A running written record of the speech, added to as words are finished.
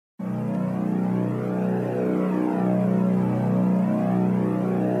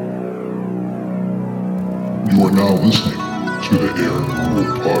You are now listening to the Aaron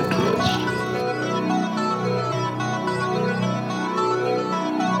Rule Podcast.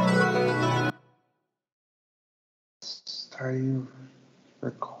 Are you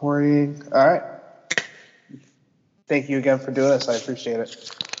recording? All right. Thank you again for doing this. I appreciate it.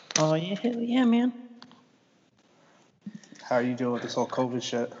 Oh, yeah, hell yeah, man. How are you doing with this whole COVID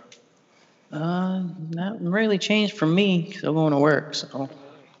shit? Not really changed for me. Still going to work, so.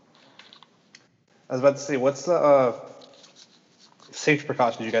 I was about to say, what's the safety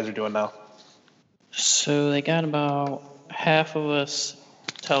precautions you guys are doing now? So they got about half of us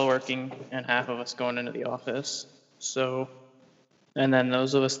teleworking and half of us going into the office. So, and then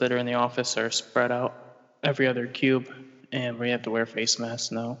those of us that are in the office are spread out every other cube, and we have to wear face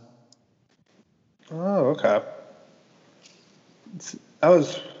masks now. Oh, okay. I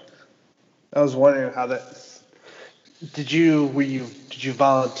was wondering how that. Did you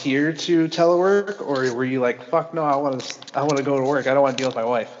volunteer to telework, or were you like, fuck no, I want to go to work. I don't want to deal with my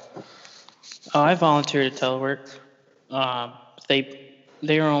wife. Oh, I volunteered to telework.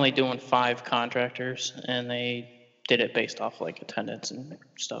 They were only doing 5 contractors, and they did it based off like attendance and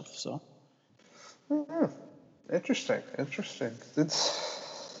stuff. So. Interesting.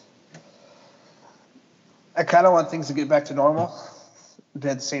 I kind of want things to get back to normal,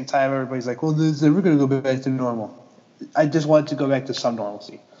 but at the same time, everybody's like, well, it's never going to go back to normal. I just want it to go back to some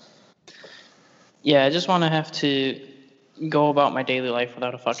normalcy. Yeah, I just want to have to go about my daily life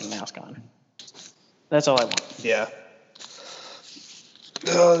without a fucking mask on. That's all I want. Yeah.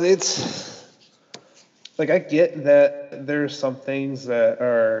 It's like, I get that there's some things that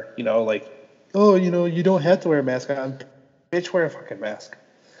are, like, oh, you don't have to wear a mask on. Bitch, wear a fucking mask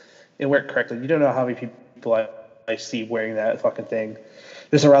and wear it correctly. You don't know how many people I see wearing that fucking thing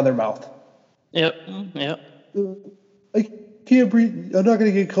just around their mouth. Yep. I can't breathe. I'm not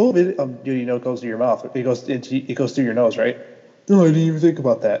gonna get COVID. Dude, it goes to your mouth. It goes through your nose, right? No, I didn't even think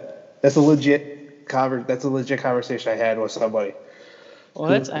about that. That's a legit conversation I had with somebody. Well,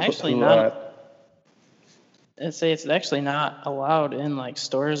 that's actually not. It's actually not allowed in like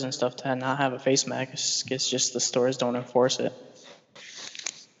stores and stuff to not have a face mask. It's just the stores don't enforce it.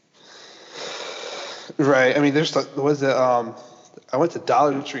 Right. I mean, I went to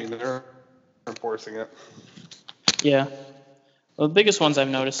Dollar Tree and they're enforcing it. Yeah. Well, the biggest ones I've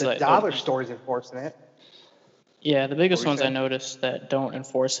noticed the dollar stores enforcing it. Yeah, the biggest ones I noticed that don't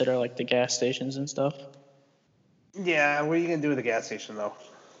enforce it are like the gas stations and stuff. Yeah, what are you gonna do with the gas station though?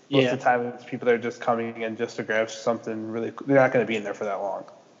 Most of the time, it's people that are just coming in just to grab something really. They're not gonna be in there for that long.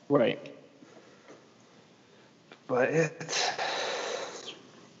 Right. But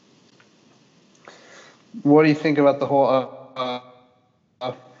what do you think about the whole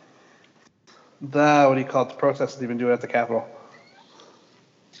what do you call it? The protests they've been doing at the Capitol.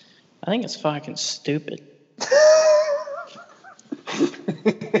 I think it's fucking stupid.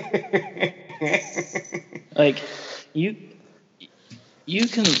 Like, you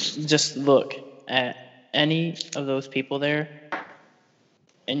can just look at any of those people there,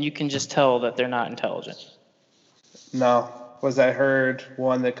 and you can just tell that they're not intelligent. No. I heard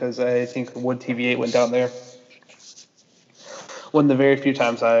one that because I think Wood TV8 went down there. One of the very few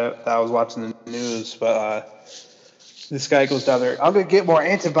times I was watching the news, but this guy goes down there. I'm gonna get more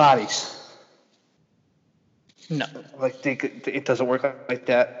antibodies. No, like it doesn't work like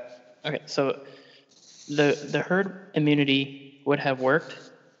that. Okay, so the herd immunity would have worked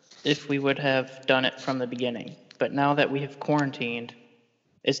if we would have done it from the beginning. But now that we have quarantined,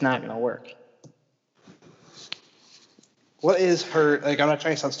 it's not gonna work. What is herd? Like, I'm not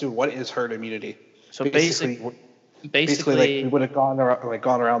trying to sound stupid. What is herd immunity? So basically, like we would have gone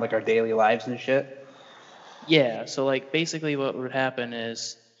around like our daily lives and shit. Yeah. So like basically, what would happen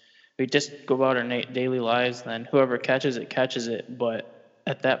is we just go about our daily lives. Then whoever catches it. But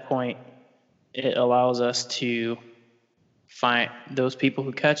at that point, it allows us to find those people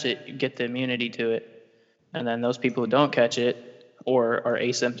who catch it, get the immunity to it, and then those people who don't catch it or are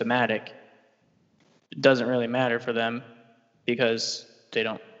asymptomatic, it doesn't really matter for them because they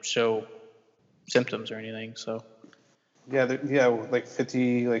don't show symptoms or anything. So yeah, like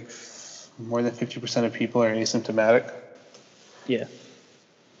more than 50% of people are asymptomatic. Yeah,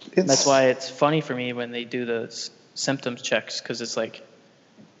 that's why it's funny for me when they do the symptoms checks, because it's like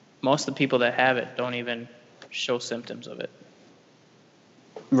most of the people that have it don't even show symptoms of it.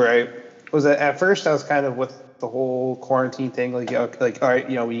 Right. At first I was kind of with the whole quarantine thing, like all right,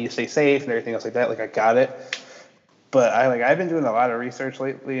 we need to stay safe and everything else like that. Like, I got it. But I've been doing a lot of research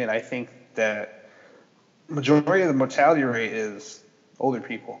lately, and I think that majority of the mortality rate is older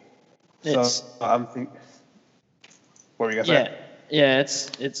people. So I'm thinking, what were you gonna say? Yeah,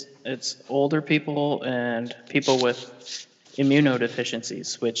 it's older people and people with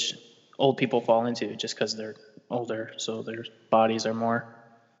immunodeficiencies, which old people fall into just because they're older, so their bodies are more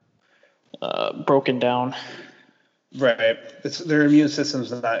broken down. Right. Their immune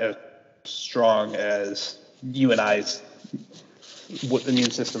system's not as strong as you and I's what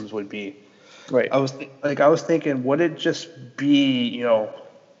immune systems would be. Right. I was thinking, would it just be,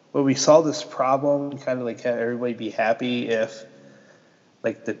 when we saw this problem, kind of like have everybody be happy if,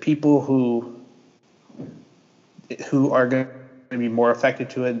 like, the people who are going to be more affected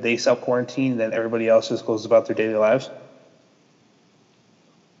to it, they self quarantine, then everybody else just goes about their daily lives.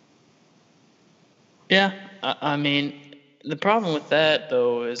 Yeah, I mean, the problem with that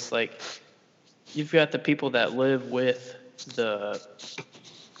though is like you've got the people that live with the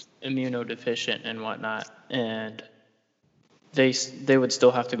immunodeficient and whatnot, and they would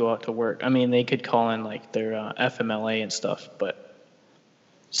still have to go out to work. I mean, they could call in like their FMLA and stuff, but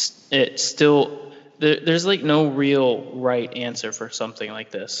it's still there's like no real right answer for something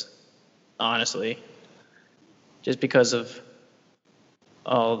like this, honestly, just because of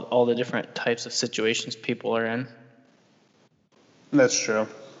all the different types of situations people are in. That's true.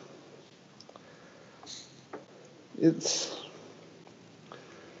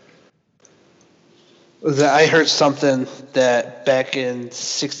 I heard something that back in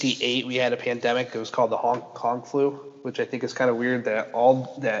 '68 we had a pandemic. It was called the Hong Kong flu, which I think is kind of weird that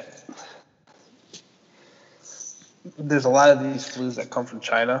there's a lot of these flus that come from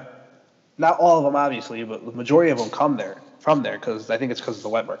China. Not all of them, obviously, but the majority of them come from there because I think it's because of the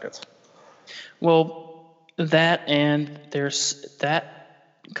wet markets. Well, that and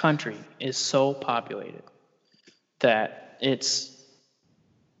that country is so populated that it's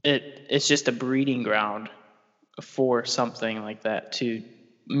just a breeding ground for something like that to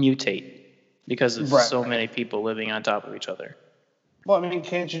mutate because of so many people living on top of each other. Well, I mean,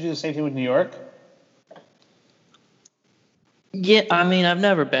 can't you do the same thing with New York? Yeah, I mean, I've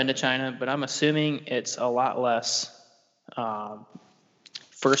never been to China, but I'm assuming it's a lot less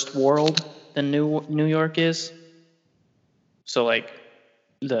first world than New York is. So like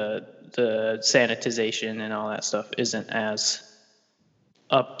the sanitization and all that stuff isn't as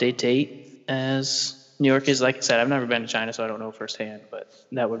up to date as New York is. Like I said, I've never been to China, so I don't know firsthand, but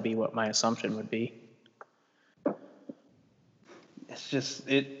that would be what my assumption would be. It's just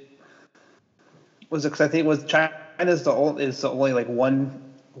because I think China's the only like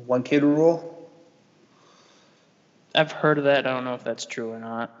one kid rule. I've heard of that. I don't know if that's true or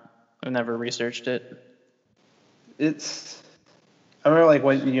not. I've never researched it. I remember like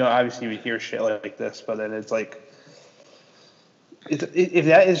when obviously you would hear shit like this, but then it's like if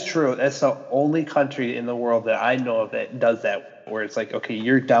that is true, that's the only country in the world that I know of that does that, where it's like, okay,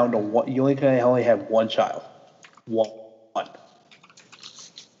 you're down to one, you only have one child, one.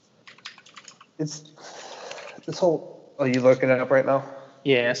 It's this whole. Are you looking it up right now?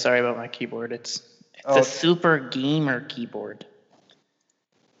 Yeah, sorry about my keyboard. It's a super gamer keyboard.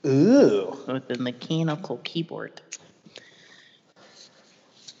 Ooh. With the mechanical keyboard.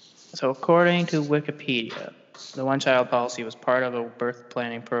 So according to Wikipedia, the one-child policy was part of a birth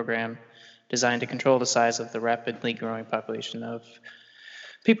planning program designed to control the size of the rapidly growing population of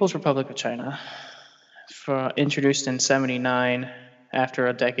People's Republic of China. Introduced in '79 after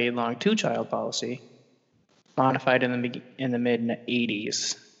a decade-long two-child policy, modified in the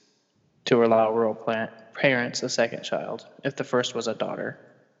mid-'80s to allow rural parents a second child if the first was a daughter,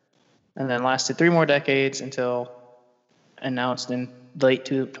 and then lasted 3 more decades until announced in late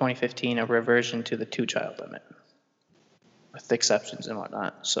 2015 a reversion to the two-child limit, with exceptions and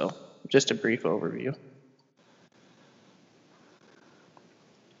whatnot. So just a brief overview.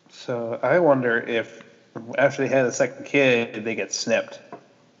 So I wonder if after they had a second kid, they get snipped.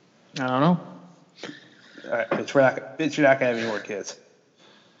 I don't know. All right, bitch, you're not gonna have any more kids.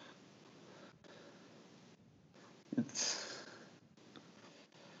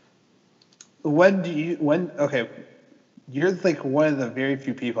 Okay, you're like one of the very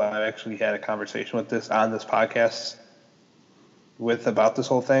few people I've actually had a conversation with on this podcast with about this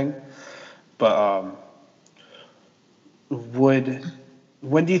whole thing. But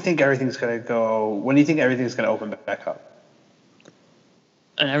when do you think everything's gonna go? When do you think everything's gonna open back up?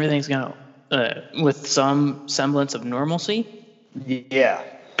 And everything's gonna with some semblance of normalcy. Yeah.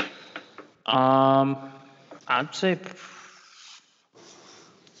 I'd say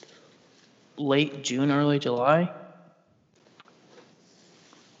late June, early July,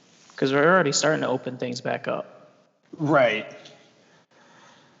 because we're already starting to open things back up. Right.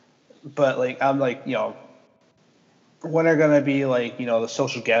 But like I'm like, when are gonna be like, the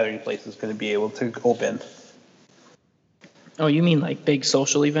social gathering places gonna be able to open? Oh, you mean like big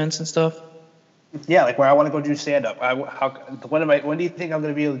social events and stuff? Yeah, like where I want to go do stand up. When do you think I'm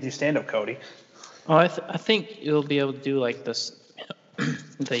going to be able to do stand up, Cody? Oh, I think you'll be able to do like this,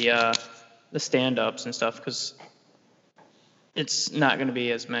 the stand ups and stuff, because it's not going to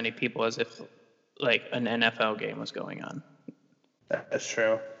be as many people as if like an NFL game was going on. That's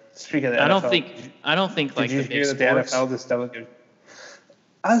true. Speaking of the I don't NFL, think I don't think like did you the big hear that the sports. NFL just doesn't?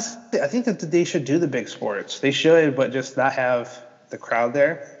 Honestly, I think that they should do the big sports. They should, but just not have the crowd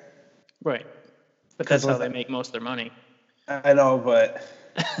there. Right. But 'Cause that's how with they make most of their money. I know, but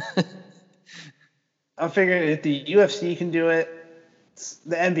I'm figuring if the UFC can do it,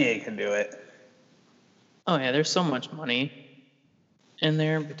 the NBA can do it. Oh yeah, there's so much money in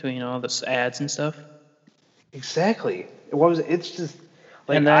there between all the ads and stuff. Exactly. It's just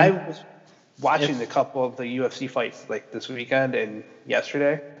like And I then was watching if a couple of the UFC fights like this weekend and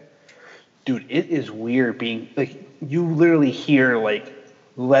yesterday. Dude, it is weird being like you literally hear like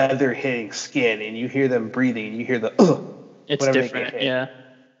leather hitting skin and you hear them breathing and you hear the it's whenever they get different, hit. yeah.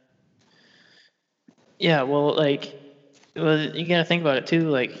 Yeah, well, you gotta think about it too.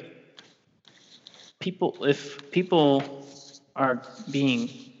 Like, if people are being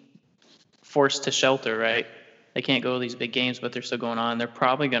forced to shelter, right? They can't go to these big games, but they're still going on. They're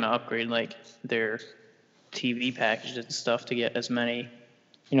probably gonna upgrade like their TV packages and stuff to get as many,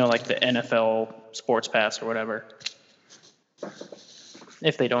 like the NFL Sports Pass or whatever,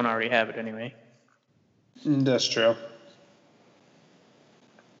 if they don't already have it anyway. That's true.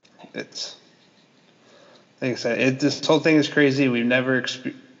 It's like I said, this whole thing is crazy. We've never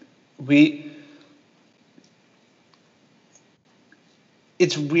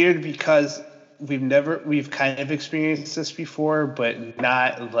it's weird because we've kind of experienced this before, but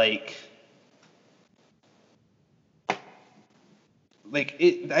not like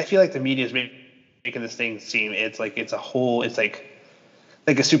it. I feel like the media is making this thing seem it's like a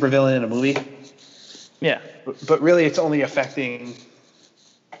supervillain in a movie. Yeah. But really, it's only affecting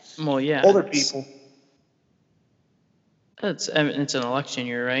older people. It's an election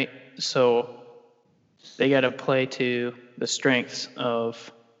year, right? So they got to play to the strengths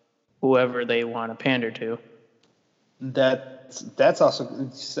of whoever they want to pander to. That's also.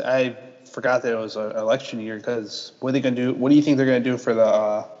 I forgot that it was an election year because what are they going to do? What do you think they're going to do for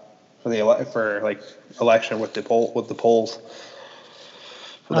election with the polls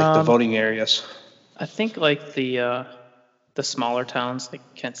for the voting areas? I think like the smaller towns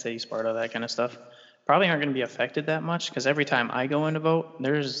like Kent City, Sparta, that kind of stuff probably aren't going to be affected that much because every time I go in to vote,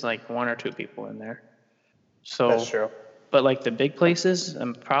 there's like one or two people in there. So that's true. But like the big places,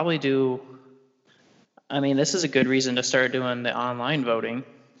 probably do. I mean, this is a good reason to start doing the online voting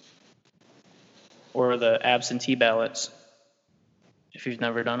or the absentee ballots if you've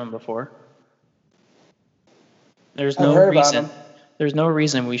never done them before. There's no reason. There's no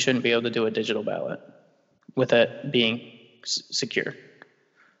reason we shouldn't be able to do a digital ballot with it being secure.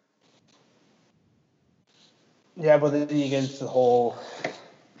 Yeah, but then you get into the whole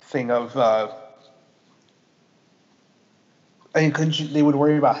thing of, they would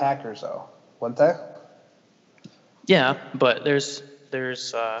worry about hackers though, wouldn't they? Yeah, but there's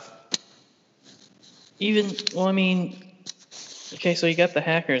even, well, I mean, okay, so you got the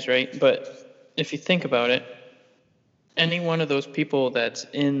hackers, right? But if you think about it, any one of those people that's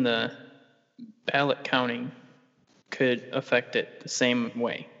in the ballot counting could affect it the same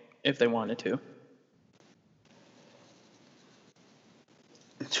way if they wanted to.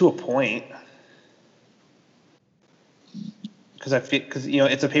 To a point. Because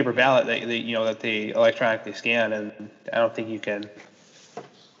it's a paper ballot that they electronically scan, and I think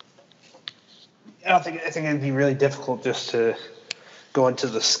it'd be really difficult just to go into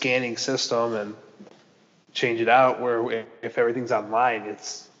the scanning system and change it out. Where if everything's online,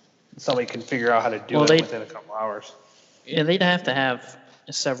 it's somebody can figure out how to do it within a couple hours. Yeah, they'd have to have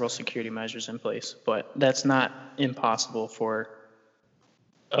several security measures in place, but that's not impossible for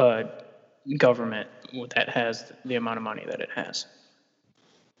a government that has the amount of money that it has.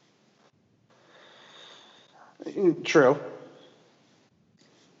 True.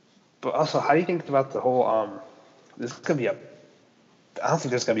 But also, how do you think about the whole this is gonna be I don't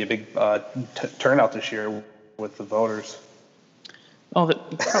think there's gonna be a big turnout this year with the voters. Oh,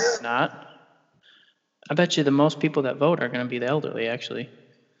 probably not. I bet you the most people that vote are going to be the elderly, actually.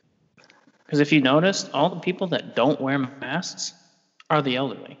 Because if you noticed, all the people that don't wear masks are the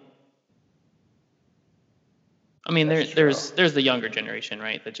elderly. I mean, there's the younger generation,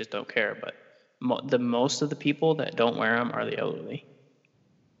 right, that just don't care, but the most of the people that don't wear them are the elderly.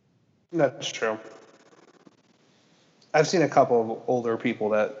 That's true. I've seen a couple of older people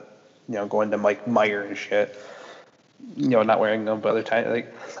that go into Mike Meyer and shit. not wearing them, but other times,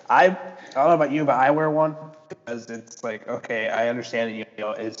 like, I don't know about you, but I wear one because it's like, okay, I understand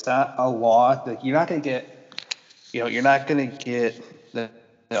that, it's not a law. Like, you're not going to get, you're not going to get the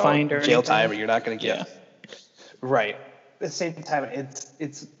Fined or jail anything? time, or you're not going to get, Yeah. right. At the same time,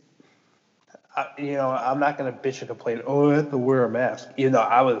 it's I'm not going to bitch and complain, oh, I have to wear a mask.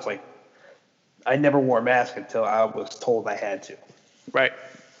 I was like, I never wore a mask until I was told I had to. Right.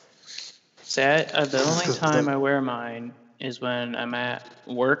 See, the only 'Cause time I wear mine is when I'm at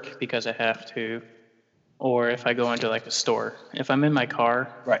work because I have to, or if I go into like a store. If I'm in my car,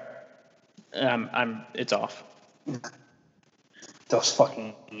 Right. it's off. Those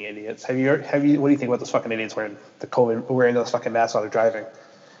fucking idiots. What do you think about those fucking idiots wearing those fucking masks while they're driving?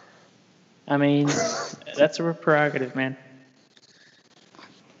 I mean, that's a prerogative, man.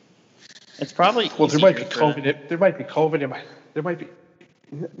 It's probably Well, there might be easier for them. COVID. There might be COVID. There might be.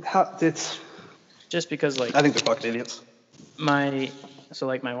 It's. Just because, like, I think they're fucking idiots. my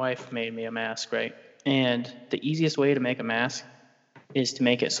wife made me a mask, right? And the easiest way to make a mask is to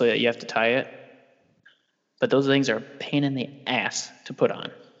make it so that you have to tie it. But those things are a pain in the ass to put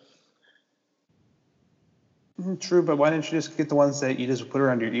on. True, but why didn't you just get the ones that you just put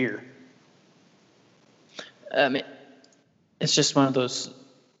around your ear? It's just one of those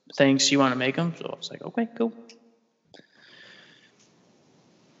things you want to make them. So I was like, okay, cool.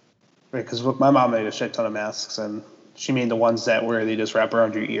 Right, because my mom made a shit ton of masks, and she made the ones where they just wrap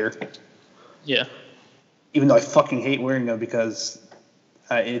around your ear. Yeah. Even though I fucking hate wearing them because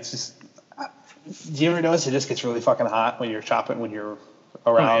it's just. Do you ever notice it just gets really fucking hot when you're chopping, when you're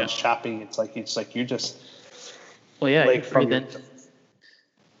around chopping? It's like you're just. Well, yeah, like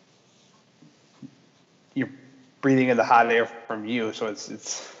you're breathing in the hot air from you, so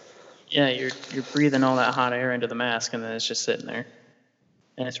it's. Yeah, you're breathing all that hot air into the mask, and then it's just sitting there,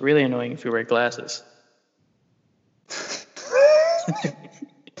 and it's really annoying if you wear glasses.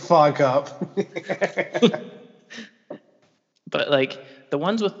 Fuck up. But like the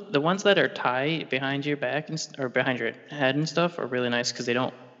ones that are tied behind your back or behind your head and stuff are really nice because they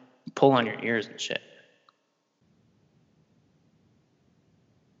don't pull on your ears and shit.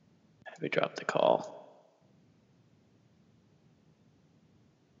 We dropped the call.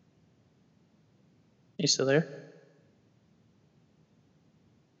 You still there?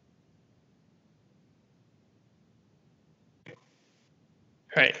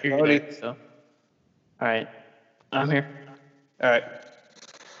 All right, you're Howdy. there. So, all right, I'm here. All right.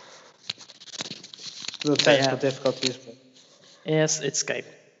 Little technical difficulties. Yes, it's Skype.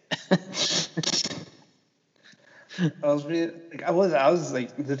 I was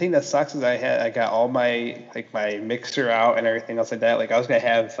like, the thing that sucks is I got all my my mixer out and everything else like that. Like, I was gonna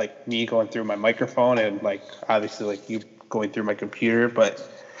have like me going through my microphone and like obviously like you going through my computer, but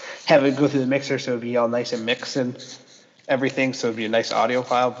have it go through the mixer so it'd be all nice and mixed and everything, so it'd be a nice audio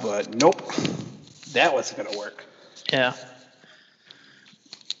file. But nope, that wasn't gonna work. Yeah.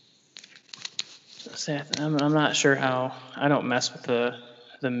 I'm not sure how. I don't mess with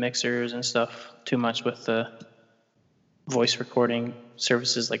the mixers and stuff too much with the voice recording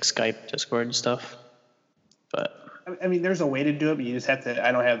services like Skype, Discord, and stuff. But I mean, there's a way to do it, but you just have to.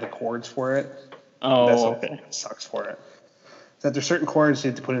 I don't have the cords for it. oh, That's okay. what sucks for it. That there's certain cords you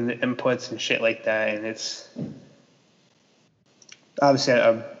have to put in the inputs and shit like that, and it's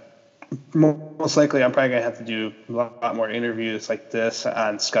obviously most likely I'm probably gonna have to do a lot more interviews like this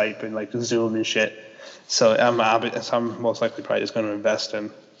on Skype and like Zoom and shit. So I'm most likely probably just gonna invest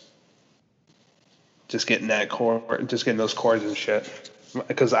in just getting those cords and shit,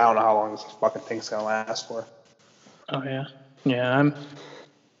 because I don't know how long this fucking thing's gonna last for. Oh yeah, yeah.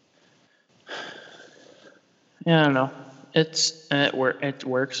 I don't know. It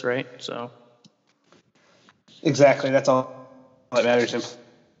works, right? So exactly, that's all that matters. And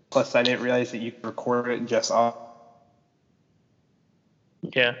plus, I didn't realize that you could record it just off.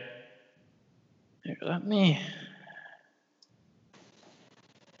 yeah. Here, let me.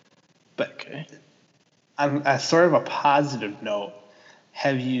 But Okay. on a sort of a positive note,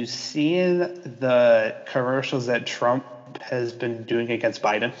 have you seen the commercials that Trump has been doing against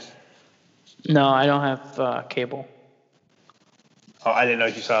Biden? No, I don't have cable. Oh, I didn't know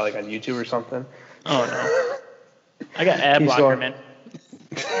if you saw it like on YouTube or something. Oh no, I got ad blocker, man.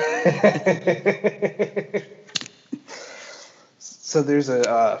 So there's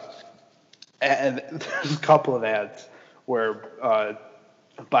a couple of ads where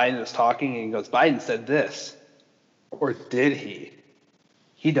Biden is talking and he goes, "Biden said this," or did he?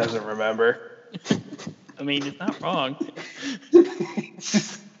 He doesn't remember. I mean, it's not wrong.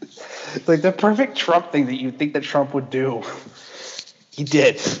 It's like the perfect Trump thing that you think that Trump would do. He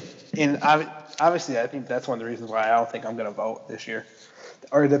did, and obviously, I think that's one of the reasons why I don't think I'm going to vote this year.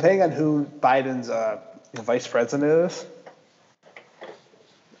 Or depending on who Biden's vice president is,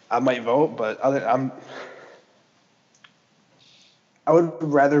 I might vote, but I would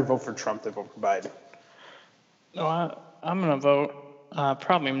rather vote for Trump than vote for Biden. No, I'm going to vote.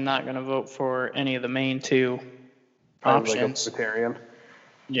 Probably not going to vote for any of the main two Probably options. like a libertarian.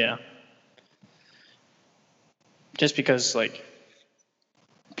 Yeah. Just because, like,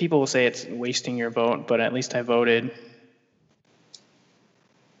 people will say it's wasting your vote, but at least I voted,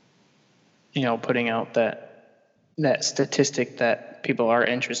 putting out that statistic that people are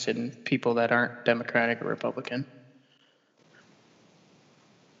interested in people that aren't Democratic or Republican.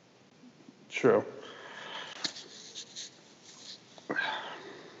 True.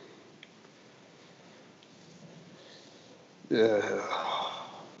 Yeah.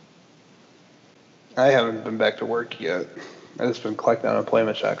 I haven't been back to work yet. I've just been collecting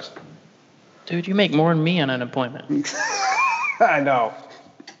unemployment checks. Dude, you make more than me on unemployment. I know.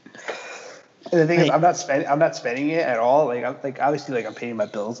 And the thing is, I'm not spending it at all. Like, obviously, I'm paying my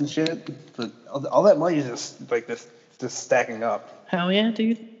bills and shit. But all that money is just stacking up. Hell yeah,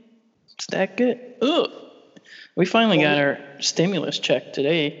 dude. Stack it. Ugh. We finally got our stimulus check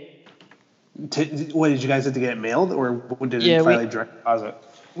today. What, did you guys have to get it mailed, or did it finally direct deposit?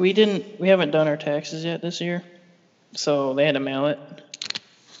 We haven't done our taxes yet this year, so they had to mail it.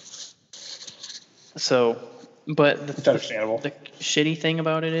 So, but It's understandable. The shitty thing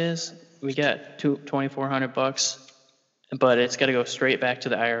about it is we got $2,400, but it's got to go straight back to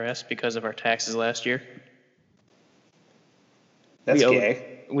the IRS because of our taxes last year. That's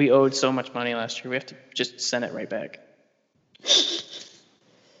gay. We owed so much money last year. We have to just send it right back.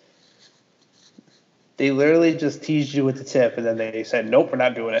 They literally just teased you with the tip, and then they said, "Nope, we're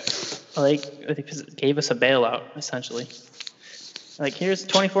not doing it." Like, they gave us a bailout, essentially. Like, here's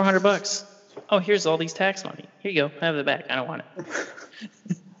 $2,400. Oh, here's all these tax money. Here you go. Have it back. I don't want it.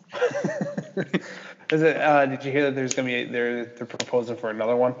 Did you hear that there's gonna be they're proposing for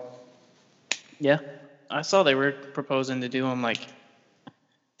another one? Yeah, I saw they were proposing to do them like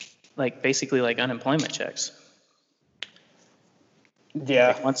basically like unemployment checks.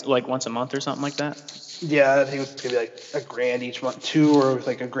 Yeah. Like once a month or something like that. Yeah, I think it was gonna be like $1,000 each month, $2,000, or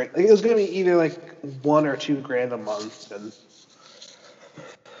like $1,000. Like, it was gonna be either like $1,000 or $2,000 a month, and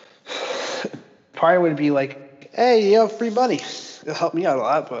part would be like, hey, you have free money. It'll help me out a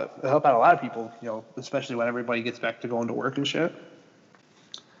lot, but it'll help out a lot of people, especially when everybody gets back to going to work and shit.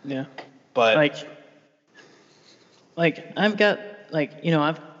 Yeah. But like I've got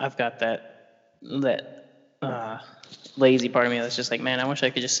I've got that lazy part of me that's just like, man, I wish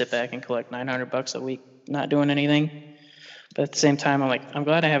I could just sit back and collect $900 a week, not doing anything. But at the same time, I'm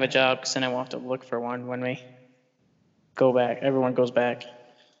glad I have a job, because then I won't have to look for one when we go back. Everyone goes back.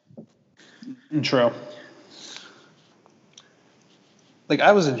 True. Like,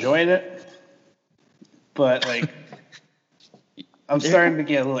 I was enjoying it, but I'm starting to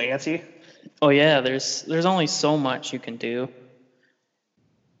get a little antsy. Oh yeah, there's only so much you can do,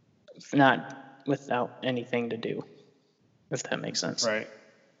 not without anything to do, if that makes sense. Right.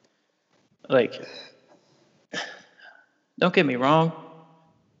 Like, don't get me wrong.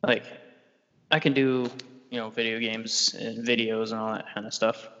 Like, I can do, video games and videos and all that kind of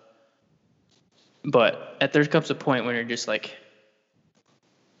stuff. But there comes a point when you're just like,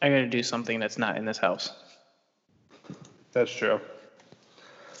 I got to do something that's not in this house. That's true.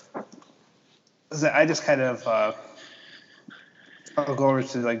 I just kind of, I'll go over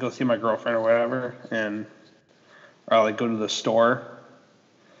to go see my girlfriend or whatever, and I'll go to the store,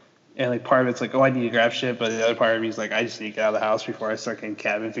 and part of it's like, oh, I need to grab shit, but the other part of me is like, I just need to get out of the house before I start getting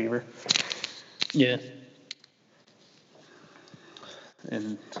cabin fever. Yeah.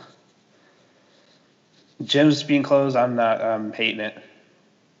 And gyms being closed, I'm hating it.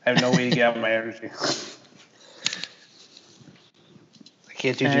 I have no way to get out my energy. I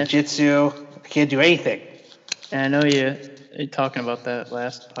can't do jiu-jitsu. I can't do anything. And I know you're talking about that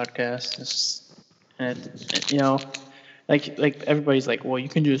last podcast. Like everybody's like, well, you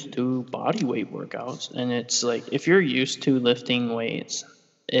can just do body weight workouts. And it's like, if you're used to lifting weights,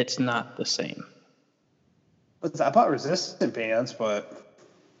 it's not the same. I bought resistant bands, but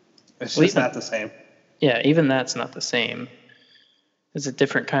it's just not the same. Yeah, even that's not the same. It's a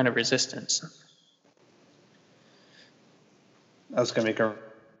different kind of resistance. I was going to make a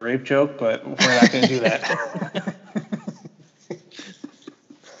rape joke, but we're not going to do that.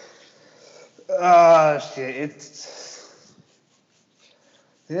 Oh, shit.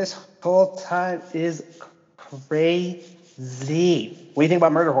 This whole time is crazy. What do you think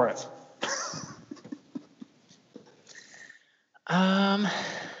about murder hornets? I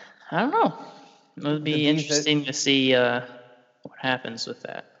don't know. It'll be interesting to see what happens with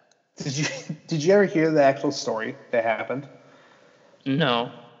that. Did you ever hear the actual story that happened?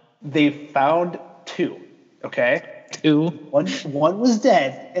 No. They found two. Okay. Two. One was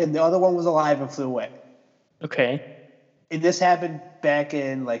dead, and the other one was alive and flew away. Okay. And this happened back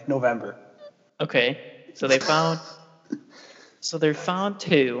in like November. Okay. So they found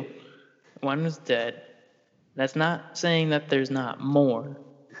two. One was dead. That's not saying that there's not more,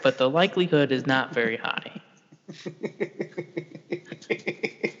 but the likelihood is not very high.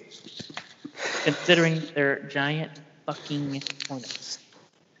 Considering they're giant fucking hornets.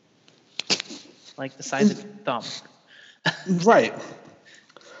 Like the size of your thumb. Right.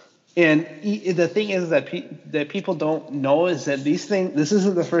 And the thing is that people don't know is that this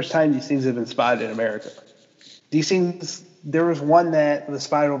isn't the first time these things have been spotted in America. These things, there was one that was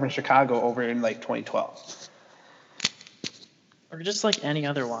spotted over in Chicago over in like 2012. Or just like any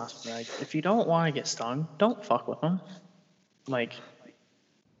other wasp, like if you don't want to get stung, don't fuck with them. Like,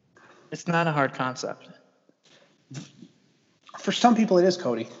 it's not a hard concept. For some people, it is,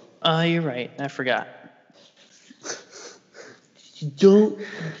 Cody. You're right. I forgot. Don't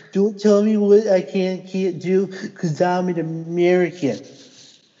tell me what I can't do because I'm an American.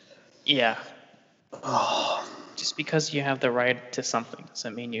 Yeah. Oh. Just because you have the right to something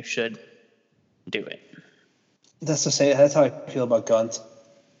doesn't mean you should do it. That's how I feel about guns.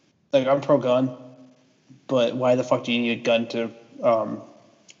 Like, I'm pro-gun, but why the fuck do you need a gun to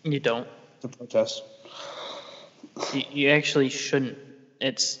You don't. to protest? You actually shouldn't.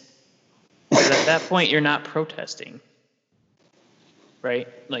 Because at that point you're not protesting, right?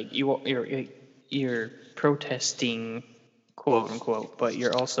 Like you're protesting, quote unquote, but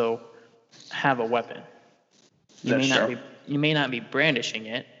you're also have a weapon. You may not be brandishing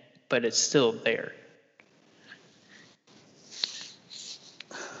it, but it's still there.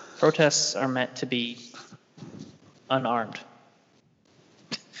 Protests are meant to be unarmed.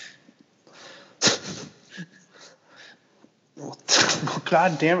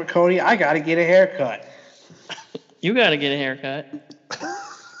 God damn it, Cody! I gotta get a haircut. You gotta get a haircut,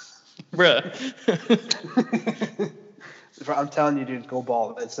 bruh. I'm telling you, dude, go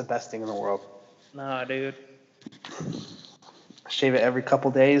bald. It's the best thing in the world. Nah, dude. Shave it every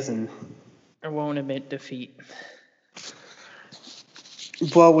couple days and. I won't admit defeat.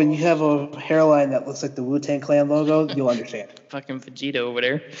 Well, when you have a hairline that looks like the Wu-Tang Clan logo, you'll understand. Fucking Vegeta over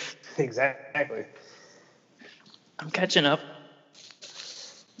there. Exactly. I'm catching up.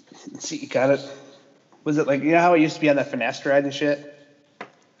 See, you got it. Was it like, you know how it used to be on that finasteride and shit?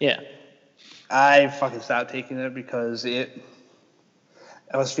 Yeah. I fucking stopped taking it because I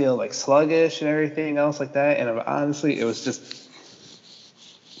was feeling like sluggish and everything else like that. And honestly, it was just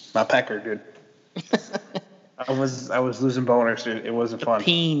my pecker, dude. I was losing boners, dude. It wasn't fun.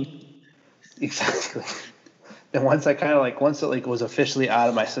 Peen. Exactly. And once it was officially out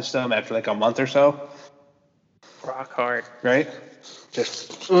of my system after like a month or so. Rock hard. Right?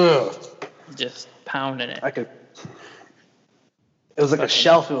 Just pounding it. It was like a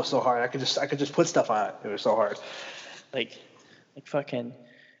shelf. It was so hard. I could just put stuff on it. It was so hard. Like fucking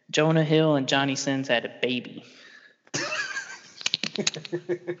Jonah Hill and Johnny Sins had a baby.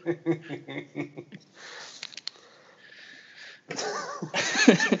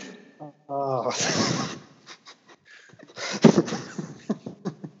 Oh.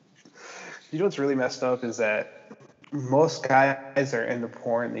 You know what's really messed up is that most guys are into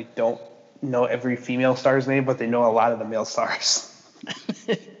porn. They don't know every female star's name, but they know a lot of the male stars.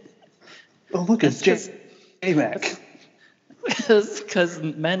 Oh, look, it's J-Mac. Because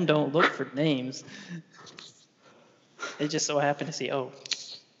men don't look for names. They just so happen to see, oh,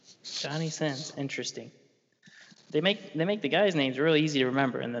 Johnny Sins, interesting. They make the guys' names really easy to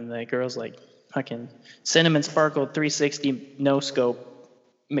remember, and then the girls like fucking Cinnamon Sparkle 360 No Scope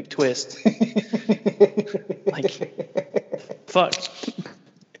McTwist. Like, fuck.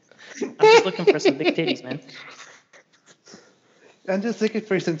 I'm just looking for some big titties, man. I'm just looking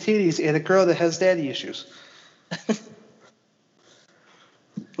for some titties and a girl that has daddy issues.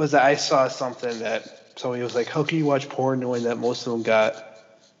 I saw something that somebody was like, how can you watch porn knowing that most of them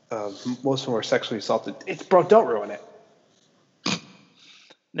were sexually assaulted? Bro, don't ruin it.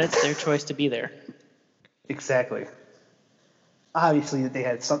 That's their choice to be there. Exactly. Obviously,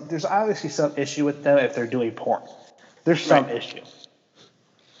 there's obviously some issue with them if they're doing porn. There's some issue.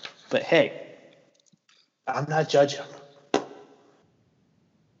 But hey, I'm not judging them.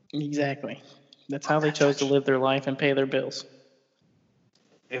 Exactly. That's how they chose to live their life and pay their bills.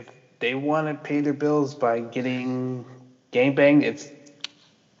 If they want to pay their bills by getting gangbanged, it's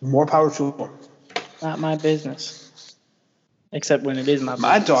more power to them. Not my business. Except when it is my business.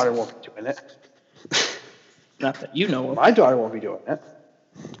 My daughter won't be doing it. Not that you know of. My daughter won't be doing that.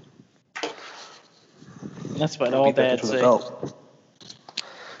 That's what I'll all beat that dads bitch with a say. belt.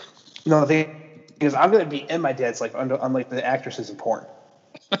 No, the thing is, I'm gonna be in my dad's life, unlike the actresses in porn.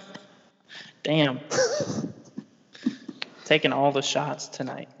 Damn. Taking all the shots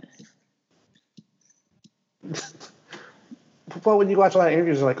tonight. Well, when you watch a lot of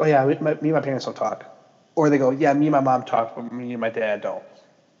interviews, they're like, "Oh yeah, me and my parents don't talk," or they go, "Yeah, me and my mom talk, but me and my dad don't."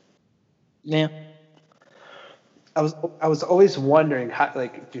 Yeah. I was always wondering how,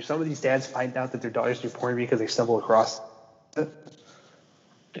 like, do some of these dads find out that their daughters do porn because they stumble across it?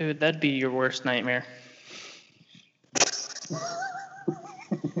 Dude, that'd be your worst nightmare.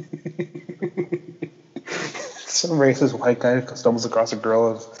 Some racist white guy stumbles across a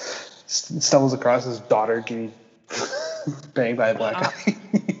girl and stumbles across his daughter getting banged by a black guy.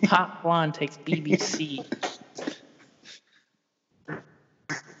 Hot Blonde takes BBC.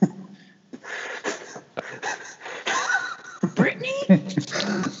 Brittany?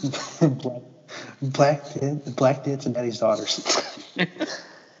 black dads and daddy's daughters.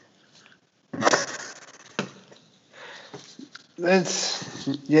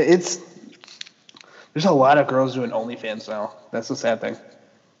 There's a lot of girls doing OnlyFans now. That's the sad thing.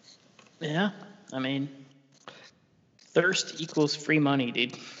 Yeah, I mean, thirst equals free money,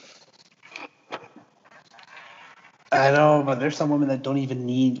 dude. I know, but there's some women that don't even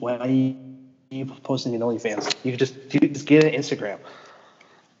need. Why are you posting an OnlyFans? You just get an Instagram.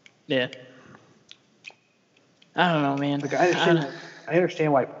 Yeah. I don't know, man. Like I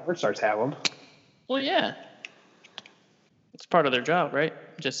understand why porn stars have them. Well, yeah. It's part of their job, right?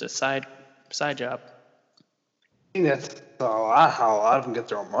 Just a side job. I think that's how a lot of them get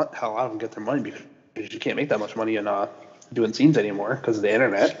their money because you can't make that much money in doing scenes anymore because of the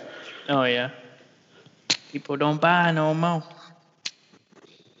internet. Oh yeah. People don't buy no more.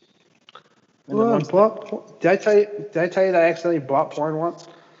 Well, did I tell you that I accidentally bought porn once?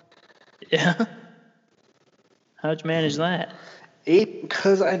 Yeah. How'd you manage that?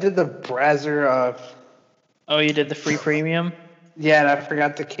 Because I did the browser of. Oh, you did the free premium? Yeah, and I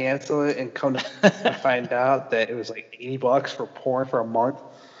forgot to cancel it, and come to find out that it was like $80 for porn for a month.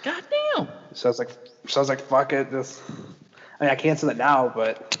 God damn. So I was like, fuck it. I canceled it now,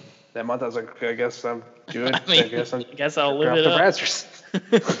 but that month I was like, I guess I'm doing. I guess I'll live it up.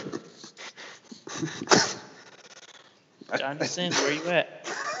 Johnny Sins, where you at?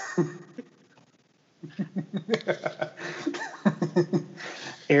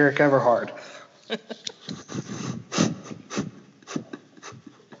 Eric Everhard.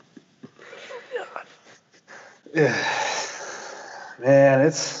 Man,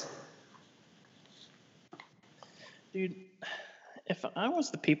 it's. Dude, if I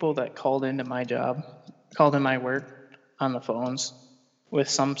was the people that called in my work on the phones with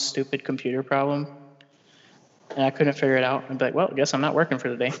some stupid computer problem, and I couldn't figure it out, I'd be like, well, I guess I'm not working for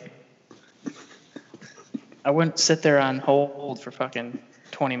today. I wouldn't sit there on hold for fucking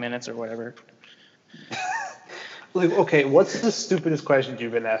 20 minutes or whatever. Like, okay, what's the stupidest question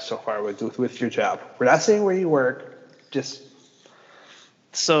you've been asked so far with your job? We're not saying where you work, just.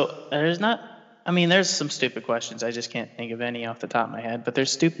 So there's some stupid questions. I just can't think of any off the top of my head, but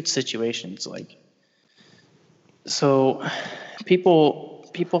there's stupid situations like. So people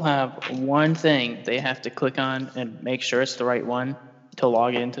have one thing they have to click on and make sure it's the right one to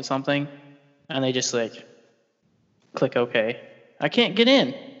log into something, and they just like click OK. I can't get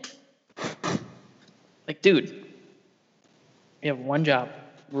in. Like, dude, you have one job.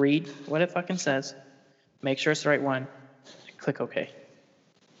 Read what it fucking says. Make sure it's the right one. Click OK.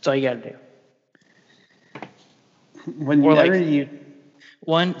 That's all you gotta do.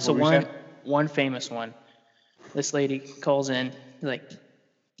 One famous one. This lady calls in like,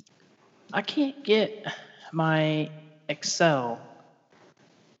 I can't get my Excel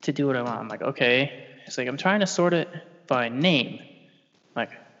to do what I want. I'm like, okay. It's like, I'm trying to sort it by name. I'm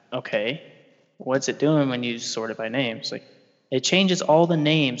like, okay. What's it doing when you sort it by name? It's like, it changes all the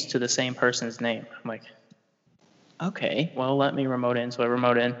names to the same person's name. I'm like, okay, well, let me remote in. So I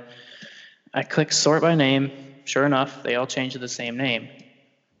remote in. I click sort by name. Sure enough, they all change to the same name.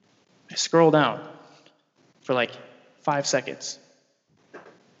 I scroll down for like 5 seconds.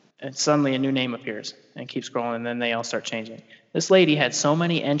 And suddenly a new name appears. And keep scrolling, and then they all start changing. This lady had so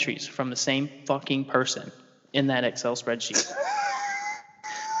many entries from the same fucking person in that Excel spreadsheet.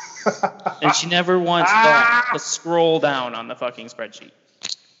 And she never once thought to scroll down on the fucking spreadsheet.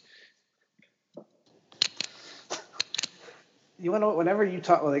 You want to know, whenever you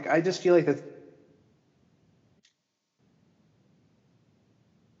talk, like, I just feel like that.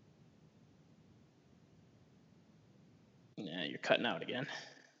 Yeah, you're cutting out again.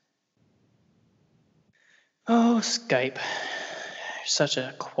 Oh, Skype. Such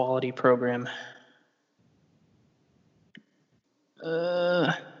a quality program.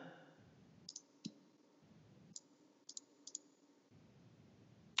 I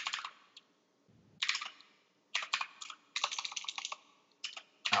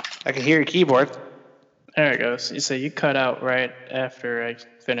can hear your keyboard. There it goes. So you cut out right after I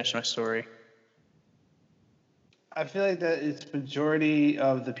finished my story. I feel like that it's majority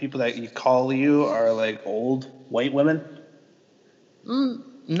of the people that you call you are like old white women.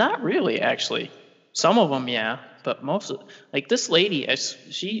 Not really, actually. Some of them, yeah, but most of, like this lady,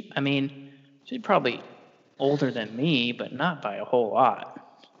 she's probably older than me, but not by a whole lot.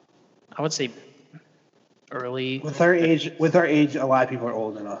 I would say early. With our age, a lot of people are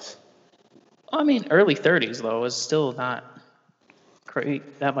older than us. I mean, early 30s though is still not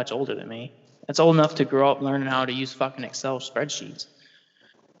that much older than me. That's old enough to grow up learning how to use fucking Excel spreadsheets.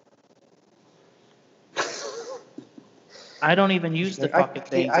 I don't even use the fucking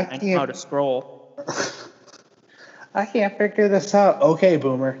things. I know how to scroll. I can't figure this out. Okay,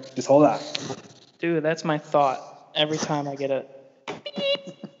 boomer, just hold on. Dude, that's my thought every time I get a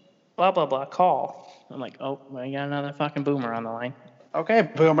beep, blah blah blah call. I'm like, oh, I got another fucking boomer on the line. Okay,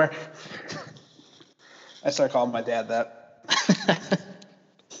 boomer. I start calling my dad that.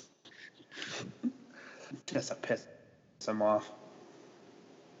 Just to piss him off.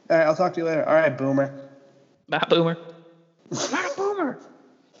 All right, I'll talk to you later. All right, boomer. Bye, boomer. I'm not a boomer.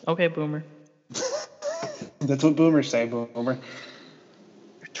 Okay, boomer. That's what boomers say, boomer.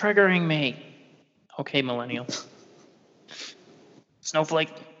 You're triggering me. Okay, millennial.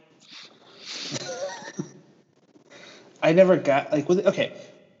 Snowflake. I never got okay.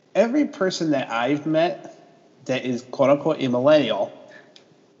 Every person that I've met that is quote unquote a millennial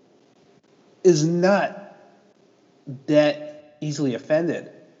is not that easily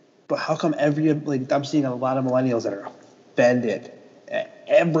offended. But how come I'm seeing a lot of millennials that are offended at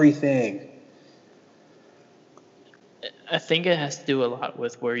everything? I think it has to do a lot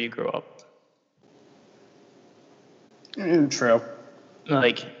with where you grew up. True.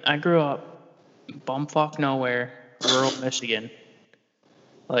 Like, I grew up bumfuck nowhere, rural Michigan.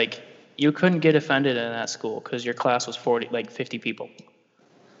 Like, you couldn't get offended in that school because your class was 50 people.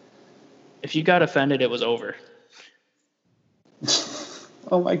 If you got offended, it was over.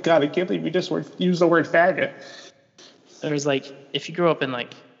 Oh my god, I can't believe you just used the word faggot. There's if you grew up in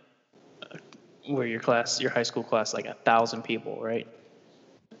where your high school class, 1,000 people, right?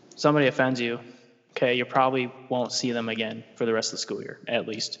 Somebody offends you, okay, you probably won't see them again for the rest of the school year, at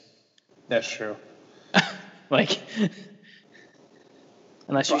least. That's true.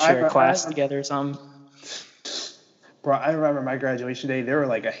 Unless you share a class together or something. Bro, I remember my graduation day, there were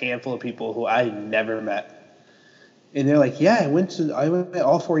a handful of people who I never met. And they're like, yeah, I went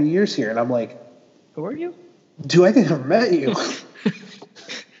all 4 years here. And I'm like, who are you? Dude, I never met you.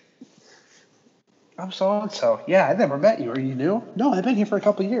 I'm so-and-so. Yeah, I never met you. Are you new? No, I've been here for a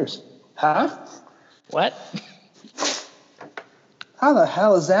couple of years. Huh? What? How the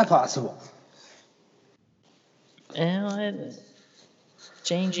hell is that possible?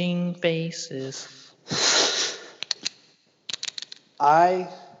 Changing faces.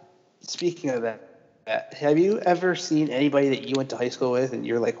 Speaking of that, have you ever seen anybody that you went to high school with and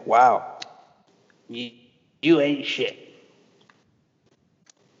you're like, wow, you ain't shit?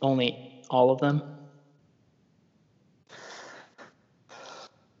 Only all of them?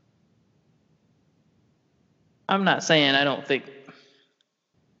 I'm not saying I don't think...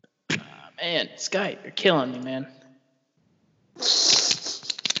 man, Skype, you're killing me, man.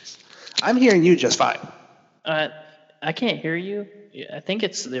 I'm hearing you just fine. I can't hear you. I think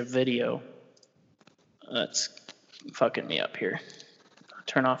it's the video that's fucking me up here.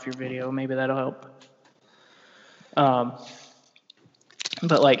 Turn off your video. Maybe that'll help. But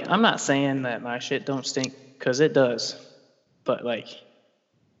I'm not saying that my shit don't stink, because it does. But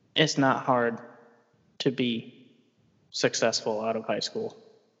it's not hard to be successful out of high school.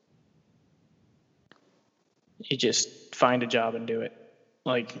 You just find a job and do it.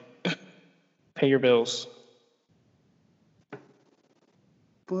 Pay your bills.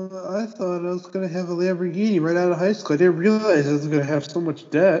 But I thought I was going to have a Lamborghini right out of high school. I didn't realize I was going to have so much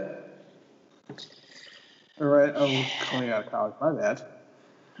debt. All right, I was coming out of college. My bad.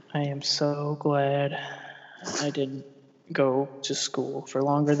 I am so glad I didn't go to school for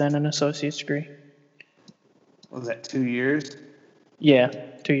longer than an associate's degree. What was that, 2 years? Yeah,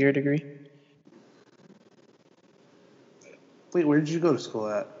 2-year degree. Wait, where did you go to school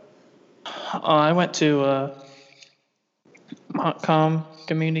at? I went to Montcalm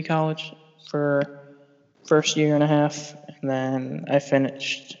Community College for first year and a half, and then I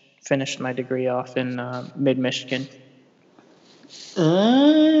finished finished my degree off in mid-Michigan.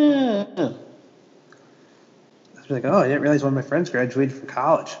 I was like, oh, I didn't realize one of my friends graduated from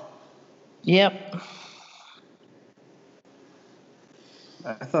college. Yep.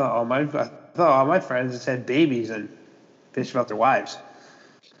 I thought all my friends just had babies and bitched about their wives.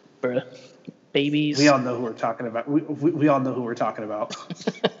 Bruh. Babies. We all know who we're talking about. We all know who we're talking about.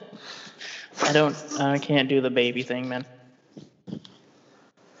 I can't do the baby thing, man.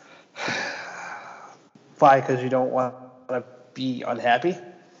 Why? Because you don't want to be unhappy?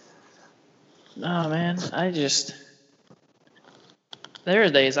 Oh, man. There are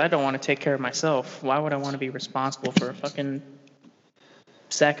days I don't want to take care of myself. Why would I want to be responsible for a fucking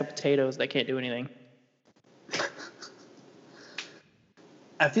sack of potatoes that can't do anything?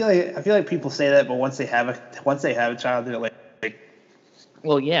 I feel like people say that, but once they have a child, they're like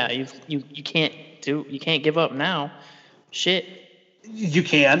well, yeah, you can't give up now. Shit. You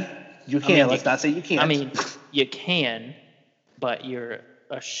can. Let's not say you can't. I mean, you can, but you're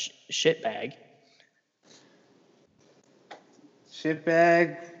a shitbag.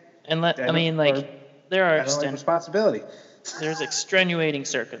 Shitbag. And there are responsibility. There's extenuating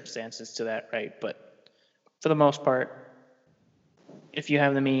circumstances to that, right? But for the most part, if you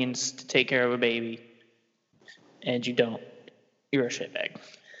have the means to take care of a baby and you don't, you're a shitbag.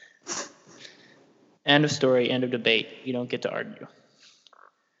 End of story, end of debate. You don't get to argue.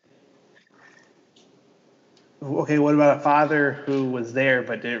 Okay, what about a father who was there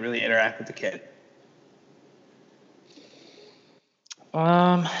but didn't really interact with the kid?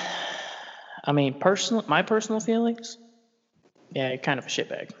 I mean, my personal feelings, yeah, you're kind of a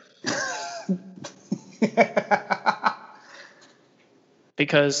shitbag.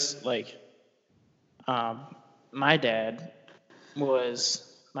 Because, my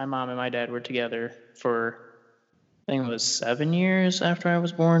mom and my dad were together for, I think it was 7 years after I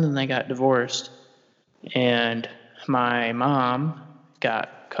was born, and they got divorced. And my mom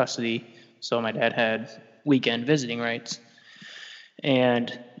got custody, so my dad had weekend visiting rights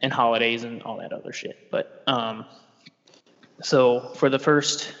and holidays and all that other shit. But so for the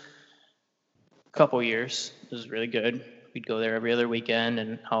first couple years, it was really good. We'd go there every other weekend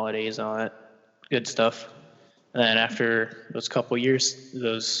and holidays, all that good stuff. And then after those couple years,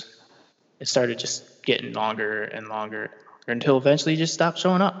 it started just getting longer and longer until eventually you just stopped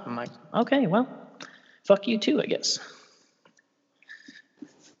showing up. I'm like, okay, well, fuck you too, I guess.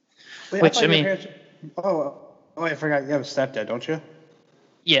 Wait, I forgot you have a stepdad, don't you?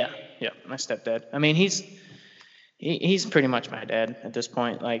 Yeah, my stepdad. I mean, he's pretty much my dad at this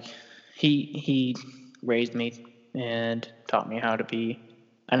point. Like, he raised me and taught me how to be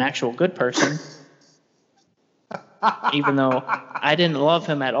an actual good person. Even though I didn't love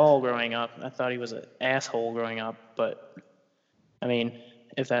him at all growing up. I thought he was an asshole growing up. But, I mean,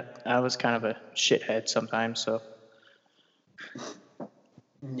 I was kind of a shithead sometimes, so.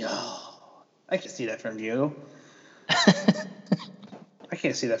 No. I can see that from you. I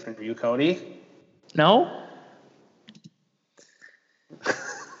can't see that from you, Cody. No?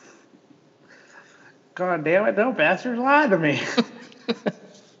 God damn it, no bastards lied to me.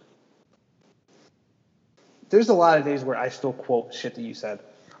 There's a lot of days where I still quote shit that you said.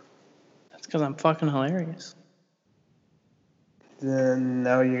 That's because I'm fucking hilarious. Then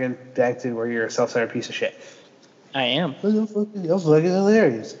now you're going back to where you're a self-centered piece of shit. I am. I'm fucking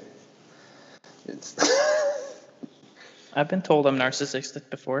hilarious. I've been told I'm narcissistic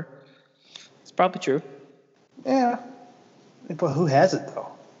before. It's probably true. Yeah. But who hasn't,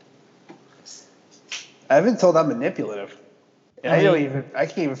 though? I've been told I'm manipulative. I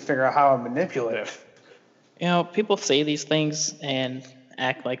can't even figure out how I'm manipulative. You know, people say these things and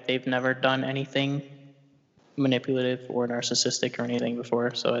act like they've never done anything manipulative or narcissistic or anything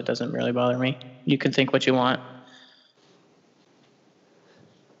before, so it doesn't really bother me. You can think what you want.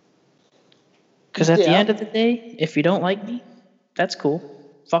 Because at the end of the day, if you don't like me, that's cool.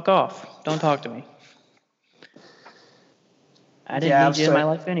 Fuck off. Don't talk to me. I didn't need you in my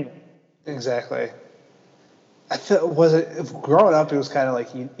life anyway. Exactly. Growing up, it was kind of like,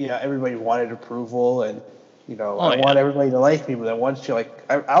 everybody wanted approval and, I want everybody to like me. But then once you're like,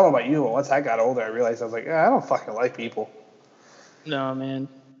 I don't know about you, but once I got older, I realized I was like, I don't fucking like people. No, man.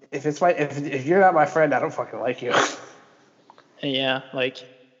 If you're not my friend, I don't fucking like you. Yeah, like,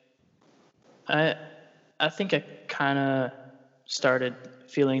 I think I kind of started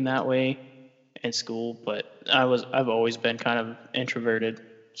feeling that way in school, but I've always been kind of introverted,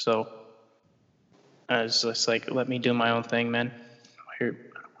 so I was just like, let me do my own thing, man. I don't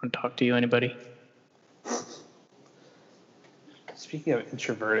want to talk to you, anybody. Speaking of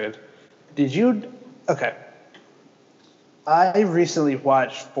introverted, okay. I recently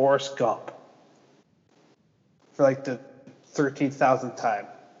watched Forrest Gump for like the 13,000th time.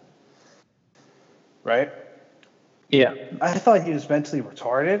 Right? Yeah. I thought he was mentally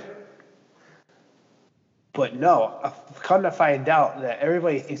retarded. But no, I've come to find out that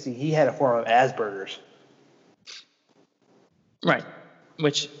everybody thinks that he had a form of Asperger's. Right.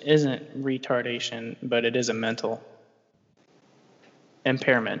 Which isn't retardation, but it is a mental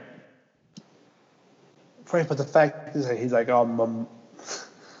impairment. Right, but the fact is that he's like, oh, mom,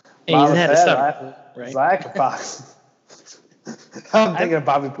 He's had a stutter, right? Zycopox. I'm thinking of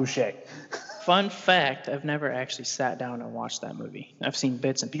Bobby Boucher. Fun fact, I've never actually sat down and watched that movie. I've seen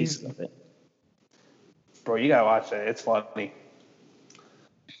bits and pieces of it. Bro, you gotta watch it. It's funny.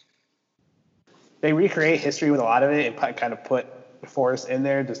 They recreate history with a lot of it and kind of put Forrest in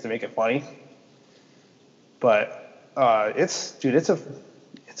there just to make it funny. But it's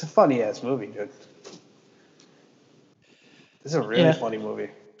a funny ass movie, dude. This is a really funny movie.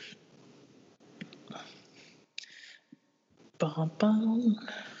 Bum, bum.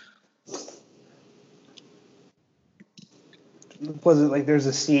 Was it like there's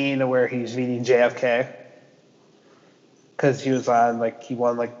a scene where he's meeting JFK because he was on he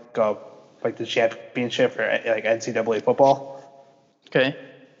won the championship for like NCAA football. Okay.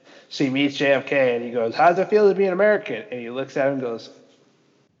 So he meets JFK and he goes, "How does it feel to be an American?" And he looks at him and goes,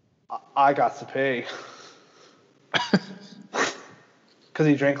 "I got to pay," because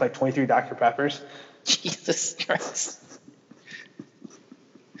he drank like 23 Dr. Peppers. Jesus Christ.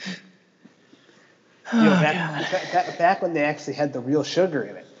 Back when they actually had the real sugar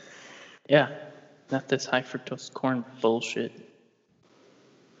in it. Yeah, not this high fructose corn bullshit.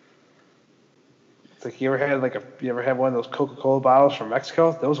 It's like you ever had one of those Coca-Cola bottles from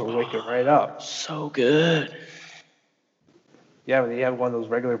Mexico? Those will wake you right up. So good. Yeah, when you have one of those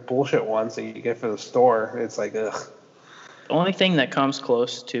regular bullshit ones that you get for the store, it's like ugh. The only thing that comes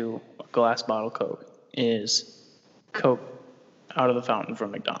close to a glass bottle Coke is Coke out of the fountain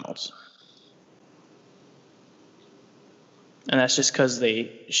from McDonald's. And that's just because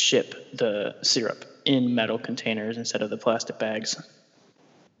they ship the syrup in metal containers instead of the plastic bags.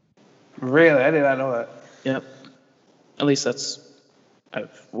 Really? I did not know that. Yep. At least that's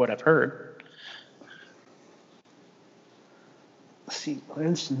what I've heard. See,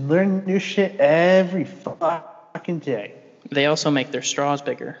 learn new shit every fucking day. They also make their straws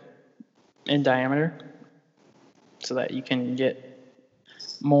bigger in diameter so that you can get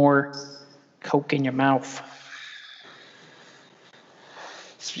more Coke in your mouth.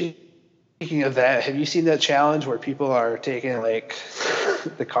 Speaking of that, have you seen that challenge where people are taking like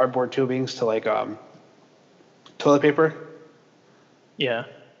the cardboard tubings to toilet paper? Yeah.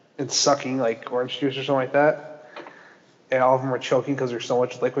 And sucking like orange juice or something like that? And all of them are choking because there's so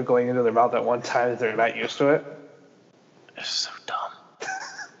much liquid going into their mouth at one time that they're not used to it. It's so dumb.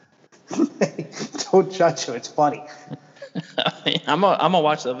 Don't judge you. It's funny. I'm gonna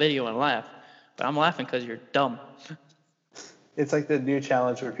watch the video and laugh, but I'm laughing because you're dumb. It's like the new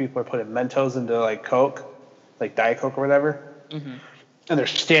challenge where people are putting Mentos into like Coke, like Diet Coke or whatever, and they're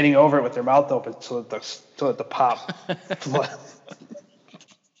standing over it with their mouth open so that the pop.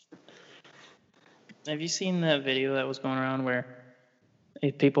 Have you seen that video that was going around where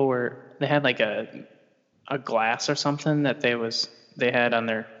they had like a glass or something that they had on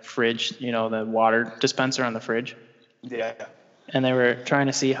their fridge, the water dispenser on the fridge? Yeah. And they were trying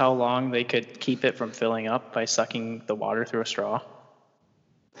to see how long they could keep it from filling up by sucking the water through a straw.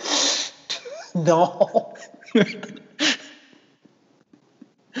 No. It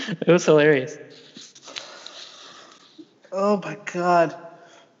was hilarious. Oh my god.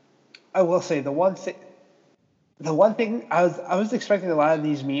 I will say the one thing I was expecting a lot of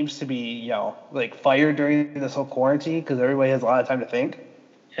these memes to be, fired during this whole quarantine because everybody has a lot of time to think.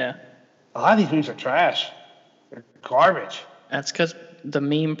 Yeah. A lot of these memes are trash. They're garbage. That's because the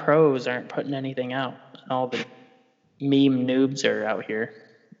meme pros aren't putting anything out. All the meme noobs are out here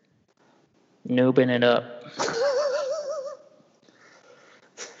noobing it up.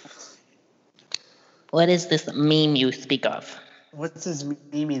 What is this meme you speak of? What's this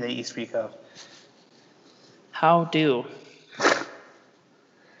meme that you speak of? How do?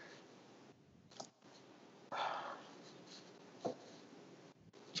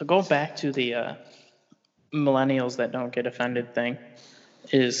 So go back to the millennials that don't get offended thing,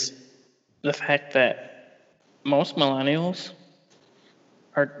 is the fact that most millennials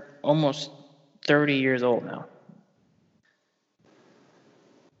are almost 30 years old now.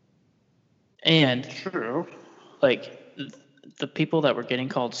 And True. The people that were getting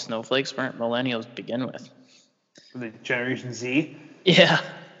called snowflakes weren't millennials to begin with. The Generation Z? Yeah.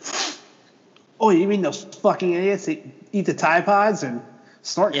 Oh, you mean those fucking idiots that eat the Tide Pods and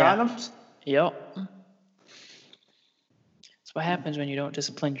snort condoms? Yep. That's what happens when you don't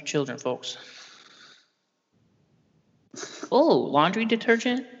discipline your children, folks. Oh, laundry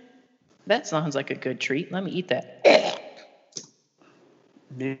detergent? That sounds like a good treat. Let me eat that.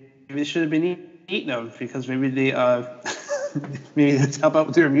 Maybe they should have been eating them because maybe they maybe that's help out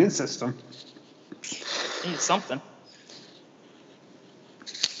with their immune system. Eat something.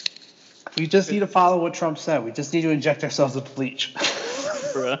 We just need to follow what Trump said. We just need to inject ourselves with bleach.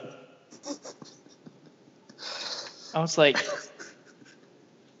 Bruh. I was like,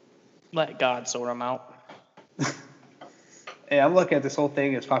 let God sort them out. Hey, I'm looking at this whole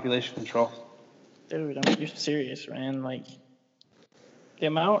thing as population control. Dude, I mean, you're serious, man. Like, the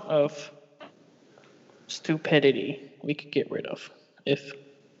amount of stupidity we could get rid of if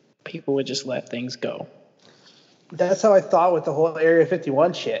people would just let things go. That's how I thought with the whole Area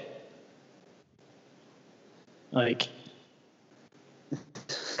 51 shit. Like,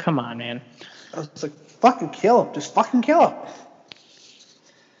 come on, man. I was like, fucking kill him. Just fucking kill him.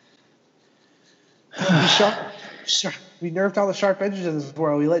 We nerfed all the sharp edges in this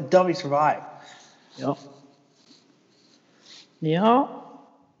world. We let dummies survive. Yep. Yep.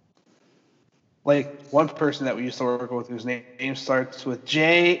 Like one person that we used to work with whose name starts with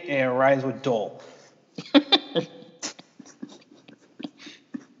J and rhymes with Dole.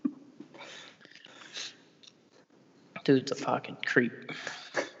 Dude's a fucking creep.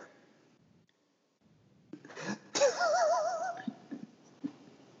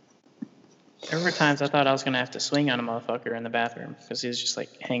 There were times I thought I was going to have to swing on a motherfucker in the bathroom because he was just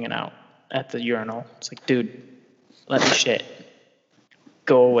like hanging out at the urinal. It's like, dude, let me shit.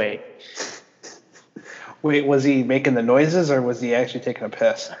 Go away. Wait, was he making the noises or was he actually taking a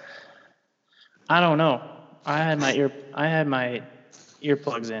piss? I don't know. I had my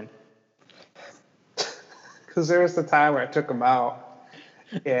earplugs in. Because there was the time where I took him out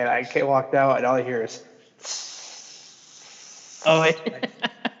and I walked out and all I hear is. Oh, wait.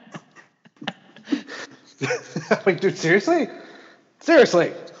 I'm like, dude, seriously?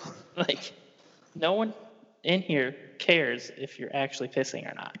 Seriously? Like, no one in here cares if you're actually pissing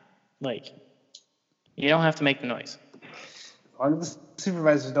or not. Like, you don't have to make the noise. As long as the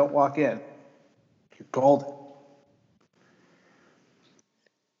supervisors don't walk in, you're golden.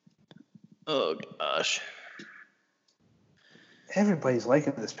 Oh, gosh. Everybody's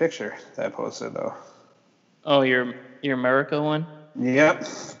liking this picture that I posted, though. Oh, your America one? Yep.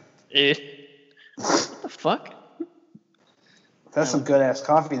 What the fuck? That's some good-ass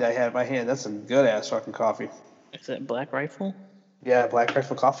coffee that I had in my hand. That's some good-ass fucking coffee. Is that Black Rifle? Yeah, Black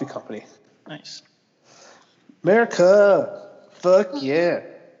Rifle Coffee Company. Nice. America! Fuck yeah.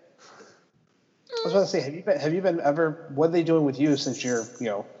 I was about to say, have you been ever, what are they doing with you since you're,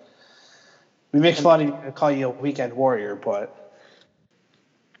 we make fun of you and call you a weekend warrior, but.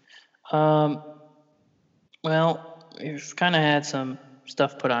 Well, we've kind of had some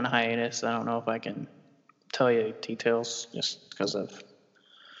stuff put on hiatus. I don't know if I can tell you details just because of.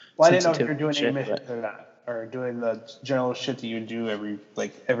 Well, I didn't know if you're doing any missions or not, or doing the general shit that you do every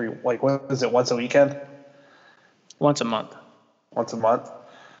what is it, once a weekend? Once a month. Once a month?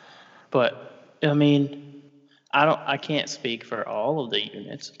 But, I mean, I can't speak for all of the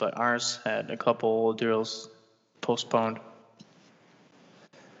units, but ours had a couple drills postponed.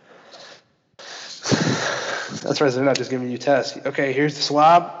 That's right, they're not just giving you tests. Okay, here's the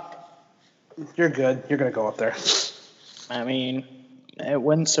swab. You're good. You're going to go up there. I mean, it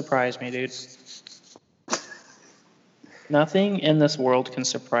wouldn't surprise me, dude. Nothing in this world can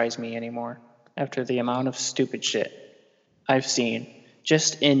surprise me anymore after the amount of stupid shit I've seen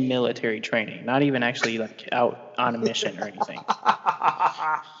just in military training, not even actually like out on a mission or anything.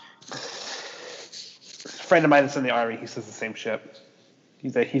 A friend of mine that's in the Army, he says the same shit.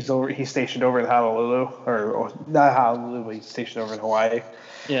 He's stationed over in Honolulu, or not Honolulu, but he's stationed over in Hawaii.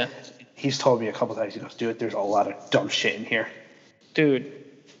 Yeah. He's told me a couple times, he goes, dude, there's a lot of dumb shit in here. Dude,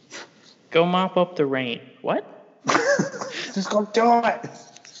 go mop up the rain. What? Just go do it.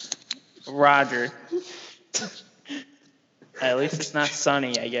 Roger. At least it's not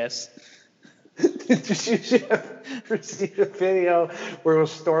sunny, I guess. Did you ever see a video where it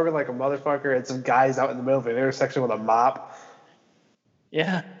was storming like a motherfucker and some guys out in the middle of an intersection with a mop?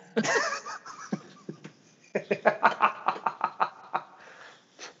 Yeah.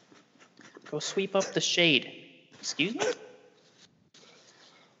 Go sweep up the shade. Excuse me?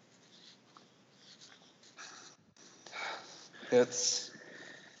 This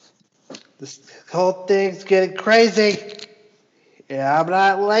whole thing's getting crazy. Yeah, I'm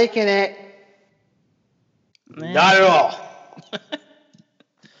not liking it. Man. Not at all.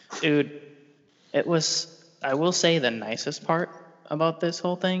 Dude, It was, I will say, the nicest part about this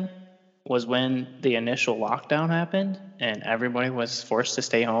whole thing was when the initial lockdown happened and everybody was forced to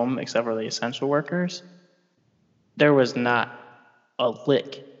stay home except for the essential workers. There was not a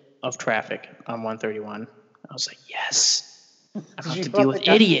lick of traffic on 131. I was like, yes, I don't have to deal with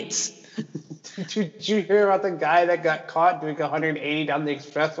idiots. Did you hear about the guy that got caught doing 180 down the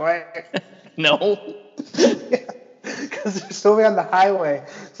expressway? No. Because there's nobody on the highway,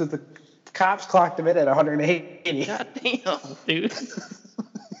 so the cops clocked him in at 180. God damn, dude.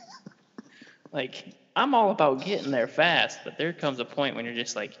 Like, I'm all about getting there fast, but there comes a point when you're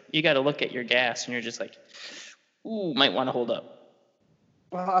just like, you got to look at your gas and you're just like, ooh, might want to hold up.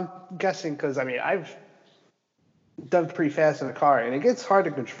 Well, I'm guessing because, I mean, I've done pretty fast in the car, and it gets hard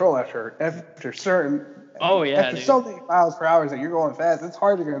to control after certain. Oh, yeah, after dude. so many miles per hour that you're going fast, it's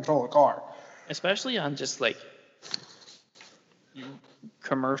hard to control a car. Especially on just like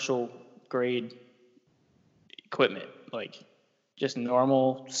commercial grade equipment, like just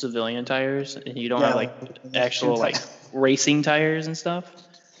normal civilian tires, and you don't have like actual like racing tires and stuff.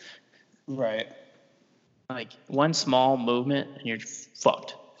 Right. Like one small movement and you're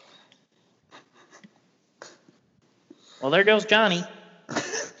fucked. Well, there goes Johnny.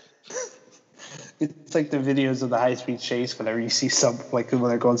 It's like the videos of the high-speed chase whenever you see some, like when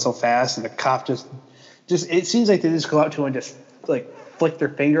they're going so fast and the cop just it seems like they just go up to him and just like flick their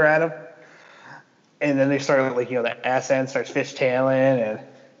finger at him, and then they start like, that ass end starts fishtailing, and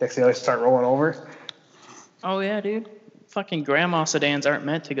next thing they start rolling over. Oh yeah, dude. Fucking grandma sedans aren't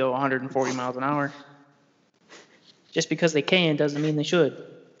meant to go 140 miles an hour. Just because they can doesn't mean they should.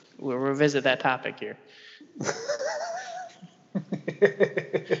 We'll revisit that topic here.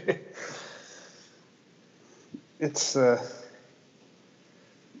 It's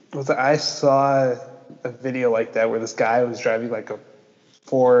I saw a video like that where this guy was driving like a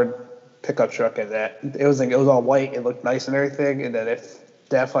Ford pickup truck, and that it was all white, it looked nice and everything, and then if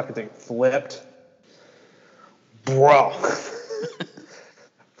that fucking thing flipped, bro,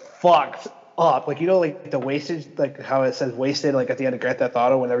 fucked up. Like, like the wastage, like how it says wasted, like at the end of Grand Theft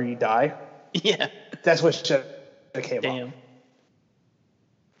Auto whenever you die. Yeah. That's what shit came up.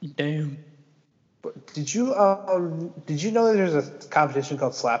 Damn. But did you know that there's a competition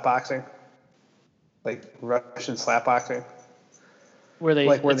called slap boxing? Like Russian slap boxing?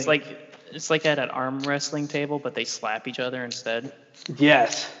 It's like at an arm wrestling table, but they slap each other instead.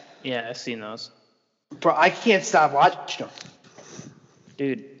 Yes. Yeah, I've seen those. Bro, I can't stop watching them.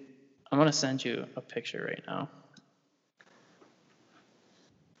 Dude, I'm gonna send you a picture right now.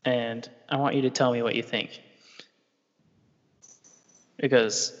 And I want you to tell me what you think.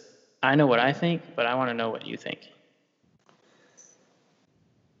 Because I know what I think, but I want to know what you think.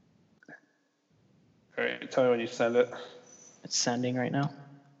 All right, tell me when you send it. It's sending right now.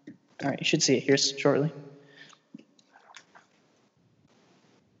 All right, you should see it here shortly.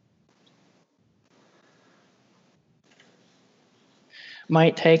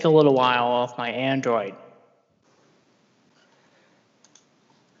 Might take a little while off my Android.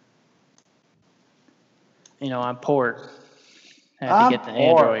 I'm poor. I had to get the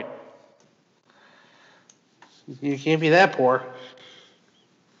Android. You can't be that poor.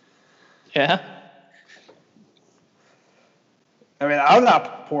 Yeah? I mean, I'm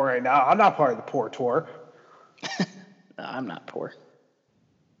not poor right now. I'm not part of the poor tour. No, I'm not poor.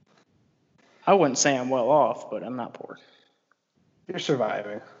 I wouldn't say I'm well off, but I'm not poor. You're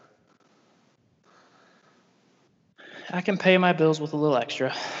surviving. I can pay my bills with a little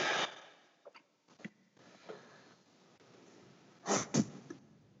extra. Did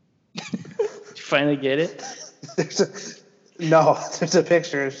you finally get it? There's a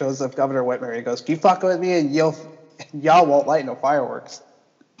picture that shows of Governor Whitmer. He goes, "Keep fucking with me, and y'all won't light no fireworks."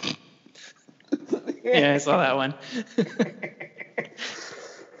 Yeah, I saw that one.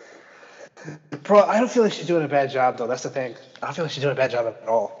 Bro, I don't feel like she's doing a bad job, though. That's the thing. I don't feel like she's doing a bad job at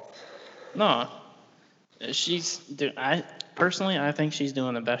all. No, I think she's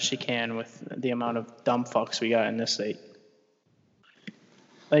doing the best she can with the amount of dumb fucks we got in this state.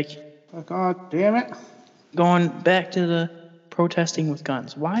 Like, oh, God damn it. Going back to the protesting with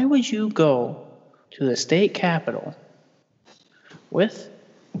guns. Why would you go to the state capitol with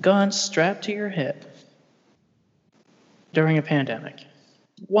guns strapped to your hip during a pandemic?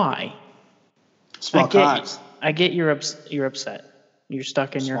 Why? Small cocks. I get you're upset. You're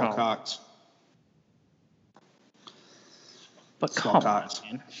stuck in your home. Small cocks. But come on,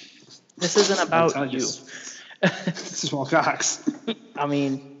 man. This isn't about you. Small cocks. I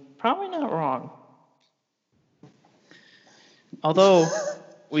mean, probably not wrong. Although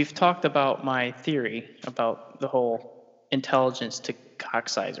we've talked about my theory about the whole intelligence to cock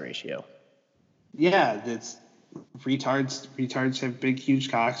size ratio. Yeah, it's retards have big, huge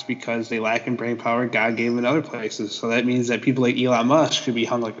cocks because they lack in brain power God gave them in other places. So that means that people like Elon Musk should be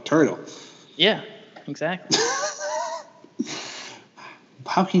hung like a turtle. Yeah, exactly.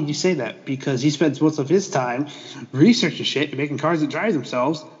 How can you say that? Because he spends most of his time researching shit and making cars that drive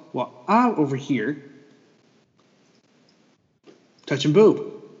themselves, while I'm over here touching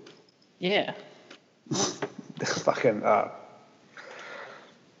boob. Yeah. Fucking. Yeah,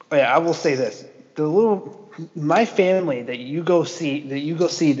 I will say this: my family that you go see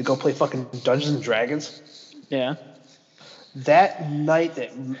to go play fucking Dungeons and Dragons. Yeah. That night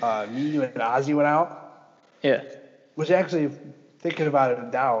that me, you, and Ozzy went out. Yeah. Was actually thinking about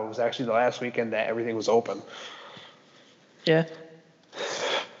it now. It was actually the last weekend that everything was open. Yeah.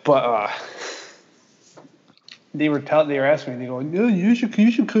 But they were asking me. They go, no, you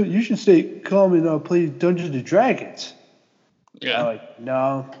should stay calm and play Dungeons and Dragons. Yeah. I'm like,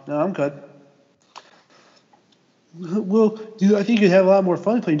 no, I'm good. Well, I think you'd have a lot more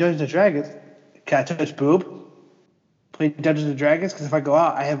fun playing Dungeons and Dragons. Can I touch boob? Playing Dungeons and Dragons? Because if I go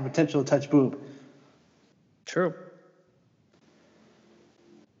out, I have potential to touch boob. True.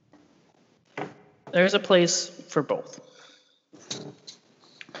 There's a place for both.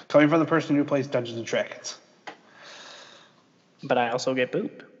 Coming from the person who plays Dungeons and Dragons. But I also get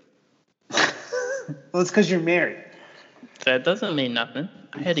booped. Well, it's because you're married. That doesn't mean nothing.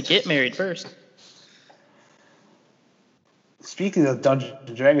 I had to get married first. Speaking of Dungeons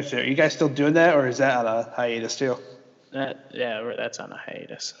and Dragons, are you guys still doing that, or is that on a hiatus too? That's on a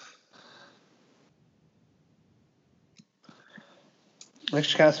hiatus. I'm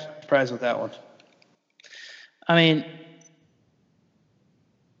actually kind of surprised with that one. I mean,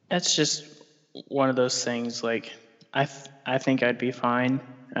 that's just one of those things. Like, I think I'd be fine,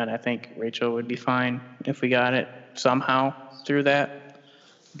 and I think Rachel would be fine if we got it somehow through that.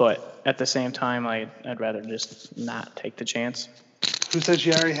 But at the same time, I'd rather just not take the chance. Who said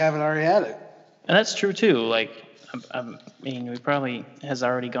you already had it? And that's true too. Like, I mean, we probably has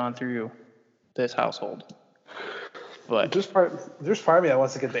already gone through this household. But there's part of me that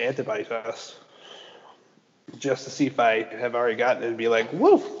wants to get the antibody test just to see if I have already gotten it and be like,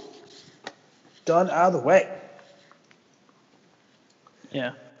 woo, done out of the way.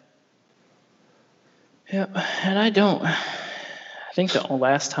 Yeah. Yeah, and I don't. I think the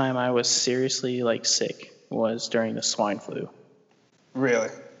last time I was seriously sick was during the swine flu. Really?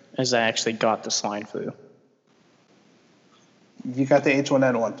 As I actually got the swine flu. You got the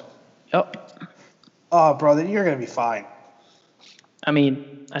H1N1. Yep. Oh, bro, then you're gonna be fine. I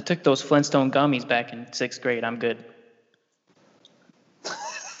mean, I took those Flintstone gummies back in 6th grade. I'm good.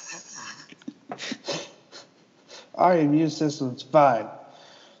 Our immune system's fine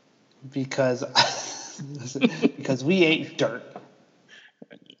because we ate dirt.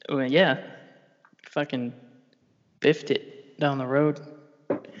 Well, yeah. Fucking biffed it down the road.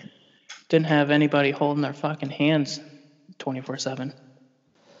 Didn't have anybody holding their fucking hands 24/7.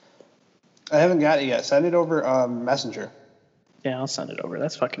 I haven't got it yet. Send it over Messenger. Yeah, I'll send it over.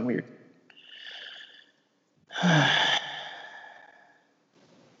 That's fucking weird. I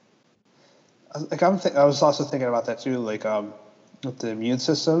was also thinking about that too, with the immune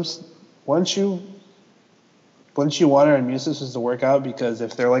systems. Once you want our immune systems to work out, because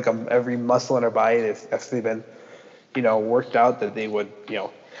if they're like every muscle in our body, if they've been, worked out, that they would,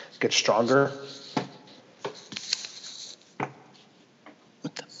 get stronger.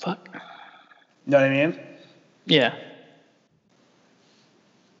 What the fuck? You know what I mean? Yeah.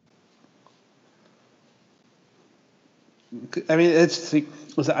 I mean,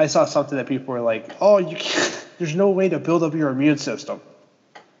 I saw something that people were like, "Oh, you can't, there's no way to build up your immune system."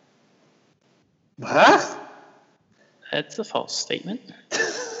 Huh? That's a false statement.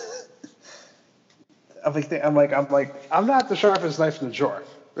 I'm not the sharpest knife in the drawer.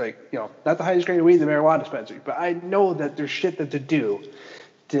 Not the highest grade of weed in the marijuana dispensary, but I know that there's shit to do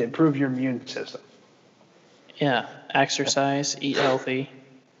to improve your immune system. Yeah, exercise, eat healthy.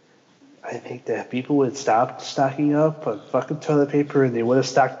 I think that if people would stop stocking up on fucking toilet paper and they would have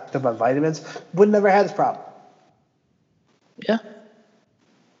stocked up on vitamins, would never have this problem. Yeah.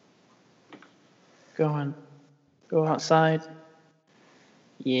 Go outside.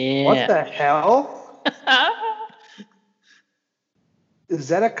 Yeah. What the hell? Is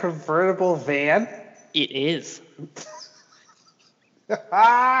that a convertible van? It is.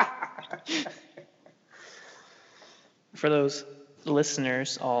 For those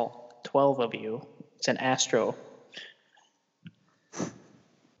listeners, all 12 of you, it's an Astro.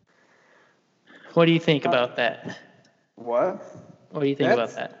 What do you think about that? What? What do you think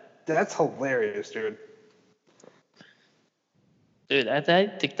about that? That's hilarious, dude. Dude, I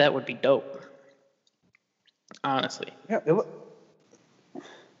think that would be dope. Honestly, Yeah,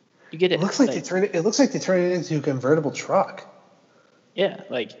 you get it. it looks like they turned it. It looks like they turned it into a convertible truck. Yeah,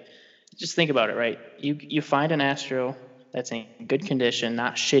 like just think about it, right? You find an Astro that's in good condition,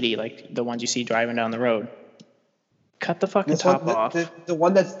 not shitty like the ones you see driving down the road. Cut the fucking top off. The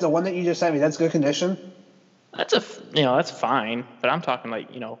one that you just sent me. That's good condition. That's that's fine, but I'm talking like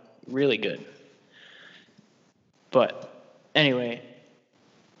really good. But anyway,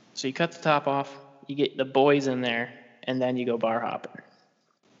 so you cut the top off, you get the boys in there, and then you go bar hopping.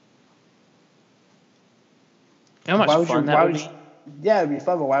 You know how much fun that would be? Yeah, it'd be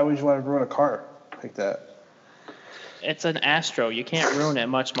fun, but why would you want to ruin a car like that? It's an Astro. You can't ruin it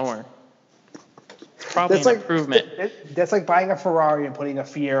much more. It's probably an improvement. That's like buying a Ferrari and putting a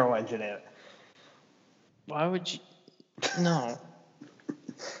Fiero engine in it. Why would you? No.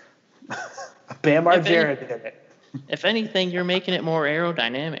 Bam Margera did it. If anything, you're making it more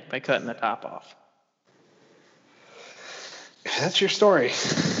aerodynamic by cutting the top off. That's your story.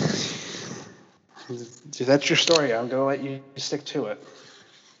 That's your story. I'm going to let you stick to it.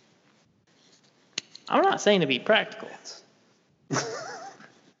 I'm not saying to be practical.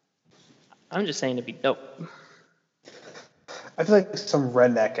 I'm just saying to be dope. I feel like some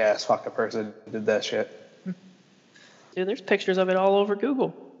redneck ass fucking person did that shit. Dude, there's pictures of it all over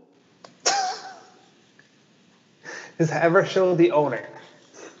Google. Does it ever show the owner?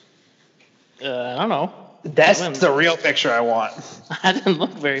 I don't know. That's the real picture I want. I didn't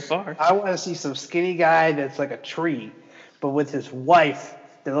look very far. I want to see some skinny guy that's like a tree, but with his wife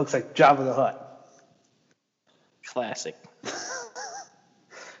that looks like Jabba the Hutt. Classic.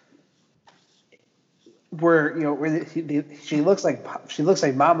 She looks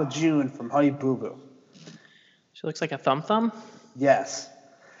like Mama June from Honey Boo Boo. She looks like a thumb. Yes.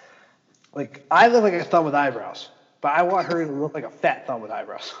 Like I look like a thumb with eyebrows, but I want her to look like a fat thumb with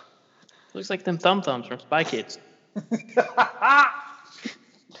eyebrows. Looks like them thumbs from Spy Kids.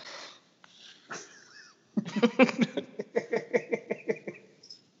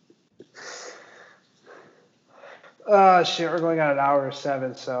 Shit, we're going on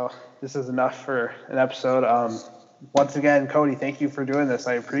 1:07, so this is enough for an episode. Once again, Cody, thank you for doing this.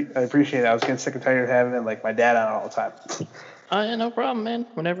 I appreciate it. I was getting sick and tired of having like my dad on all the time. Yeah, no problem, man.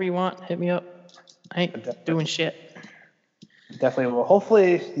 Whenever you want, hit me up. I ain't doing shit. Definitely. Well,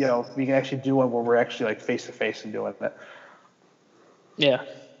 hopefully, we can actually do one where we're actually like face to face and doing it. Yeah.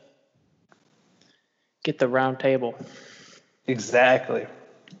 Get the round table. Exactly.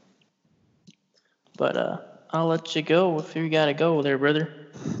 But I'll let you go if you gotta go there, brother.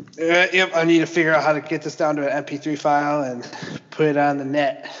 Yep. I need to figure out how to get this down to an MP3 file and put it on the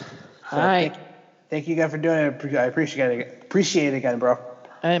net. So all right. Thank you again for doing it. I appreciate it again, bro.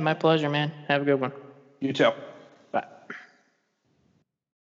 Hey, my pleasure, man. Have a good one. You too.